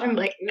D12. I'm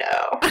like,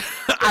 no.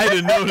 I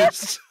didn't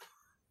notice.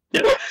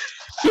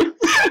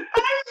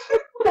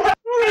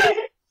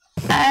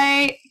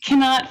 I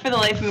cannot for the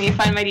life of me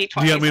find my D20.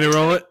 Do you want me to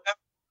roll it?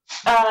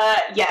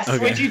 Yes. Okay.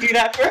 Would you do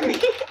that for me?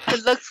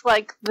 It looks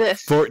like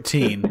this.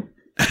 14.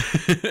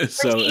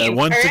 So 14.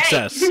 one All right.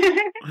 success.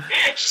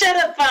 Shut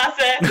up,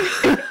 Vasa.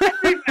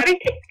 Everybody.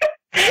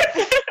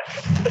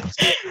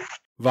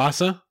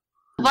 Vasa?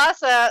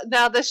 Vasa,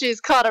 now that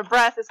she's caught her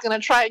breath, is going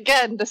to try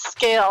again to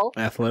scale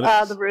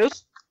Athletics. the roof.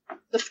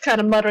 Just kind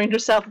of muttering to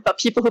herself about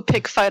people who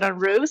pick fight on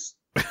roofs.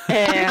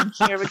 And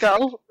here we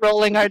go,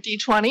 rolling our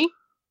d20.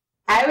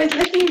 I was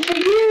looking for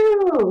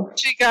you.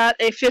 She got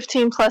a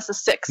 15 plus a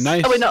 6.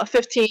 Nice. Oh, wait, no,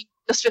 15.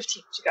 Just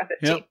 15. She got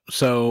 15. Yep.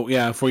 So,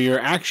 yeah, for your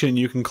action,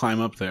 you can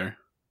climb up there.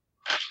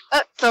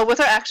 So with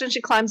her action,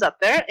 she climbs up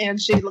there, and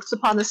she looks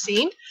upon the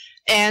scene,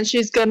 and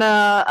she's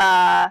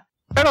gonna,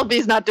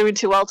 Ertleby not doing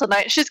too well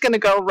tonight. She's gonna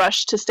go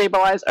rush to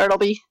stabilize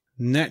Ertleby.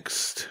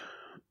 Next,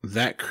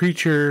 that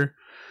creature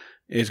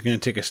is going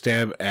to take a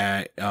stab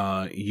at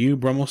you,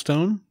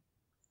 Brummelstone,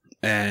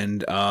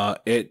 and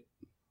it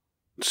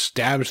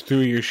stabs through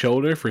your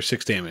shoulder for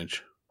 6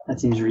 damage. That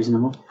seems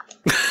reasonable.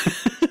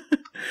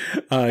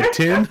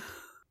 Tin?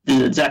 This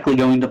is exactly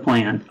going to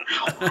plan.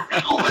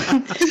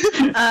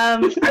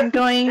 I'm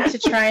going to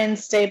try and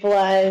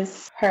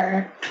stabilize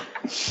her.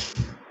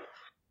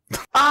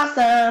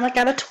 Awesome! I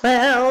got a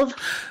 12.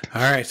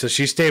 All right, so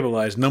she's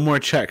stabilized. No more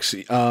checks.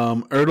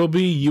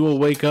 Ertleby, you will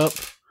wake up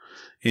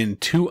in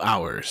 2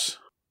 hours.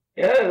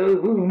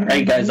 Oh.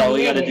 Alright, guys, all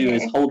we gotta do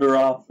is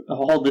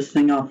hold this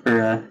thing off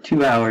for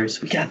 2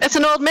 hours. We got It's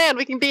an old man.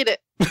 We can beat it.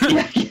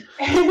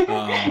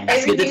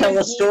 It's good to tell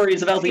us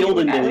stories about the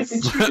olden days.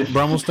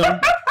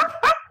 Brummelstone?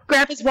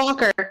 Grab his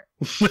walker.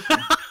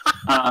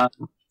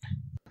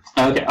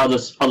 Okay, I'll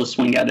just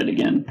swing at it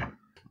again.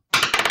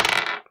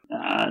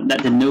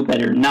 That did no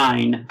better.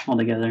 9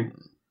 altogether.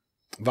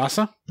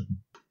 Vasa?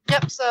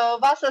 Yep, so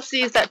Vasa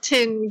sees that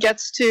Tin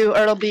gets to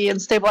Ertleby and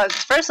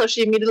stabilizes first, so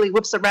she immediately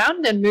whips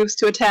around and moves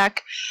to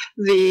attack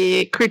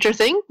the creature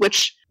thing,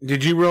 which...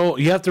 Did you roll?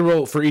 You have to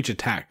roll for each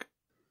attack.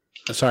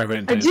 Sorry if I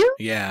didn't I tell you. do?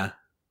 Yeah.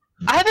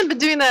 I haven't been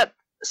doing that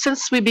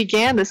since we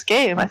began this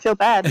game. I feel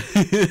bad.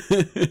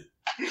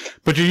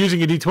 But you're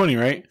using a d20,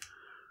 right?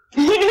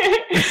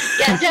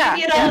 Yes, Yeah,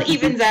 it all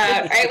evens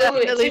out. All right, wait. So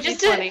Definitely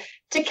just D20.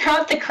 to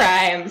count the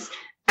crimes,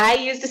 I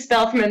used a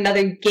spell from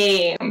another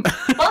game,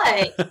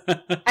 but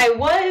I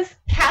was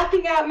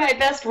capping out my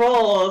best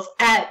rolls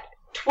at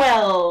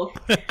 12.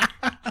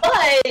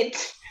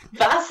 But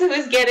Vasa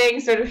was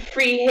getting sort of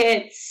free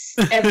hits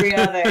every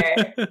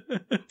other.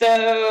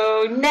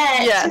 So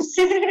net. Yes.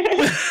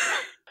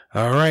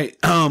 All right.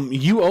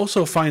 You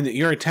also find that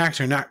your attacks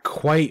are not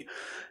quite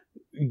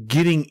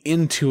getting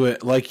into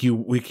it like you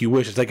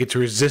wish. It's like it's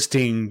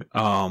resisting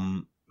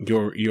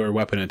your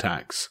weapon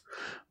attacks,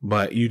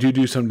 but you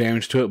do some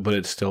damage to it, but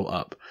it's still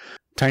up.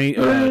 Tiny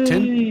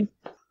Tin.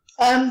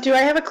 Do I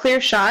have a clear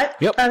shot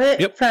of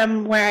it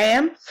from where I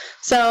am?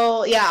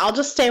 So yeah, I'll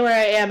just stay where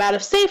I am out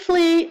of safe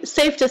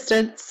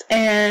distance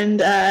and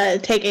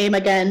take aim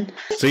again.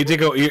 So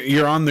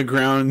you're on the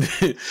ground.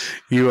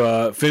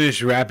 You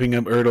finish wrapping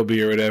up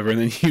Ertleby or whatever,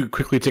 and then you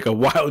quickly take a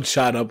wild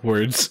shot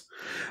upwards.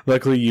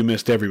 Luckily, you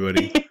missed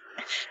everybody.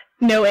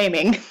 No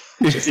aiming.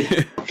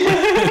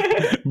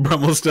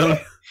 Brummelstone.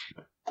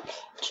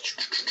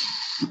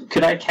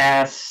 Could I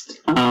cast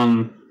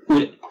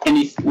would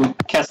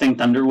casting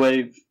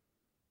Thunderwave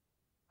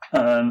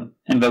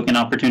invoke an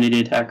opportunity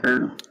attack?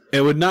 Or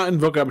It would not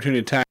invoke opportunity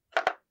attack.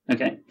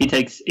 okay, he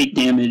takes 8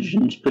 damage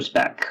and puts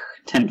back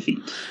 10 feet.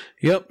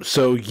 Yep,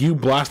 so you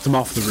blast him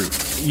off the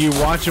roof. You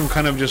watch him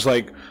kind of just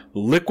like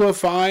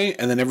liquefy,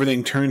 and then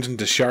everything turns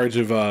into shards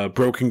of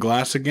broken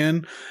glass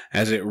again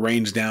as it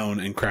rains down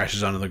and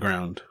crashes onto the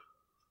ground.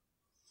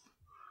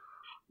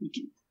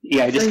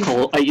 Yeah, I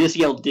just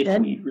yelled "Dick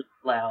me" really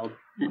loud.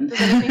 Does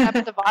anything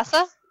happen to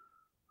Vasa?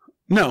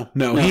 No.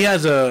 He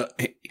has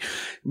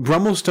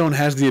Brummelstone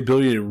has the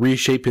ability to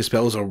reshape his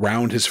spells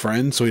around his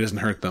friends so he doesn't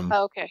hurt them.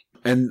 Oh, okay.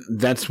 And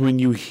that's when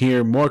you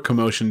hear more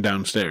commotion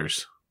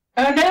downstairs.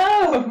 Oh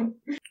no!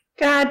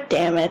 God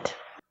damn it.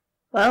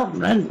 Well,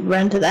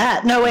 run to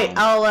that. No, wait,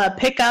 I'll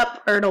pick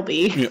up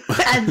Ertleby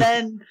and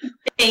then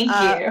Thank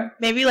you.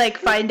 maybe like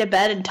find a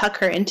bed and tuck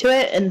her into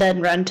it and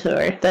then run to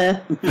her.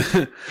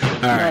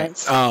 All right.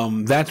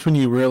 That's when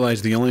you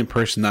realize the only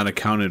person not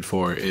accounted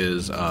for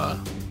is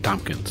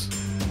Tompkins.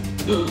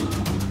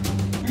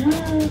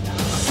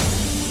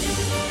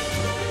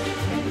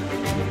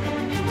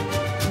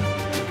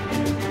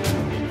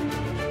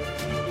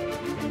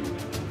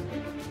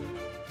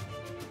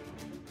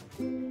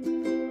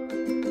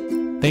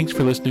 Thanks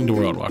for listening to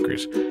World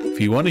Walkers. If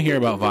you want to hear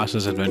about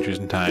Vasa's adventures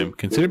in time,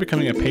 consider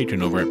becoming a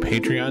patron over at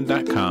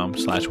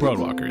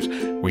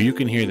patreon.com/worldwalkers, where you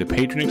can hear the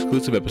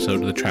patron-exclusive episode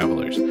of The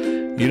Travelers.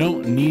 You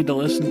don't need to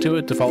listen to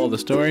it to follow the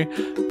story,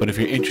 but if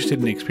you're interested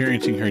in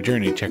experiencing her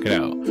journey, check it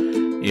out.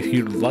 If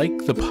you'd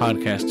like the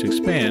podcast to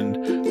expand,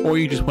 or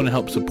you just want to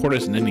help support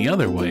us in any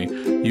other way,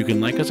 you can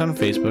like us on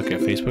Facebook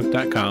at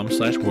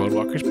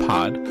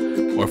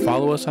facebook.com/worldwalkerspod, or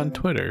follow us on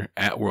Twitter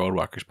at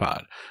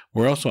worldwalkerspod.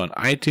 We're also on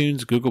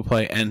iTunes, Google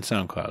Play, and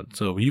SoundCloud,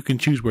 so you can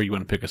choose where you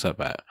want to pick us up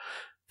at.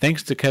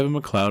 Thanks to Kevin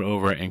MacLeod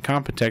over at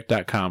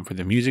Incompetech.com for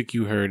the music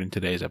you heard in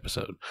today's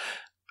episode.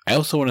 I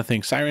also want to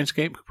thank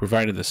Sirenscape, who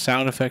provided the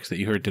sound effects that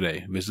you heard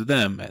today. Visit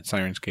them at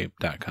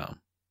sirenscape.com.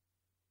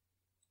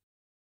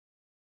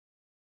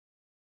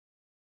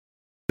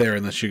 There,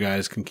 unless you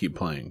guys can keep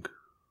playing.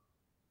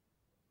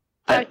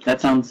 That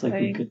sounds like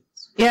we could.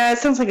 Yeah, it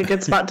sounds like a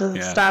good spot to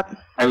Yeah. stop.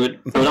 I would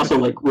also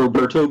like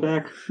Roberto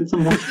back at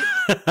some point.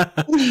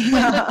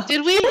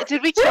 Did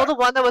we kill the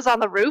one that was on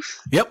the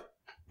roof? Yep.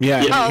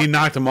 Yeah, Yeah. he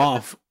knocked him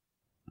off.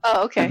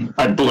 Oh, okay.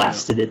 I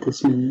blasted it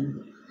this minute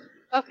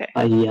Okay.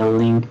 by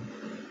yelling.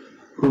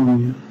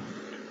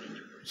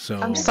 So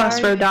I'm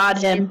Sosro dod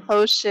him.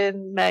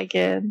 Potion,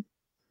 Megan.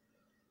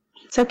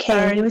 It's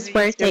okay. It was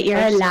worth it.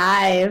 You're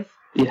alive.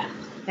 Yeah.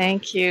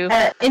 Thank you.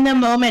 In the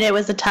moment, it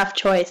was a tough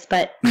choice,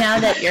 but now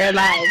that you're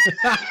alive,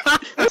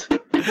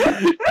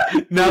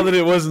 now that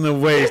it wasn't a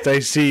waste, I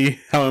see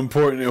how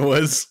important it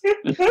was.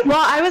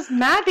 well, I was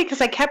mad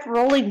because I kept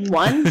rolling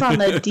ones on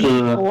the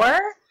D4,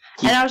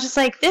 and I was just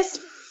like, this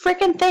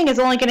freaking thing is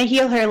only going to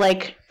heal her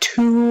like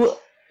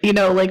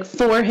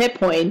 4 hit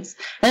points,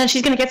 and then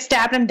she's going to get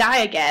stabbed and die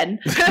again.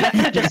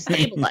 I just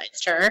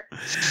stabilized her.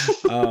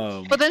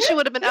 But then she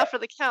would have been out for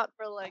the count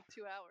for like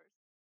 2 hours.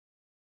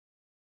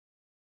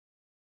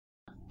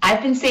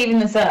 I've been saving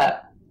this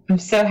up. I'm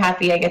so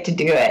happy I get to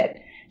do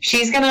it.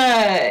 She's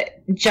gonna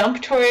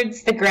jump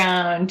towards the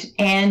ground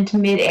and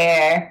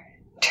midair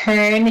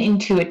turn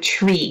into a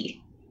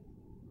tree.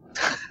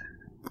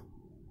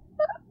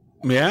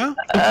 Yeah?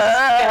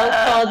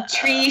 Spell called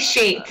Tree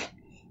Shape.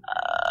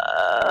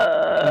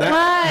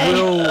 That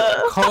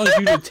will cause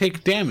you to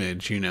take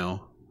damage, you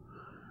know.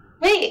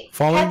 Wait,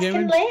 Falling cats can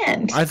damage?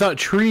 land. I thought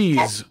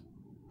trees...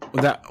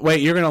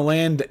 Wait, you're going to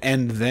land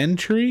and then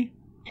tree?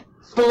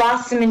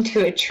 Blossom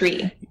into a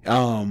tree.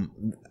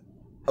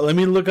 Let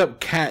me look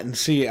up cat and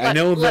see. I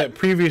know that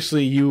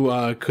previously you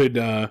could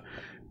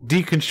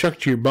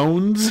deconstruct your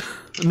bones.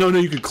 No,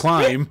 you could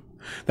climb.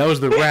 That was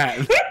the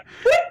rat.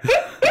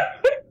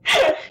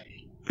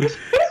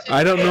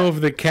 I don't know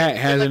if the cat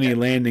has any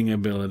landing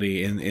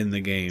ability in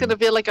the game. It's gonna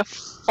be like a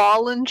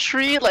fallen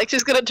tree. Like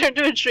she's gonna turn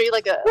to a tree,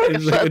 like a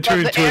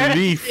turn into a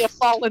leaf. Be a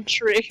fallen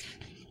tree.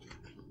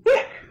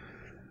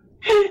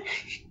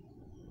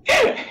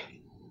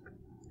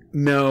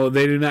 No,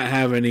 they do not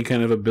have any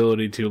kind of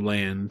ability to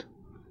land.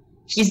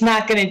 She's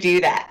not gonna do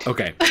that.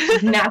 Okay.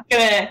 She's not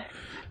gonna.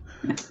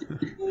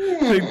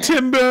 Like,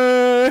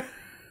 timber!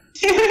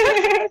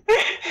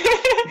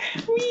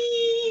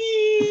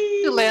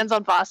 Who lands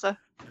on Vasa?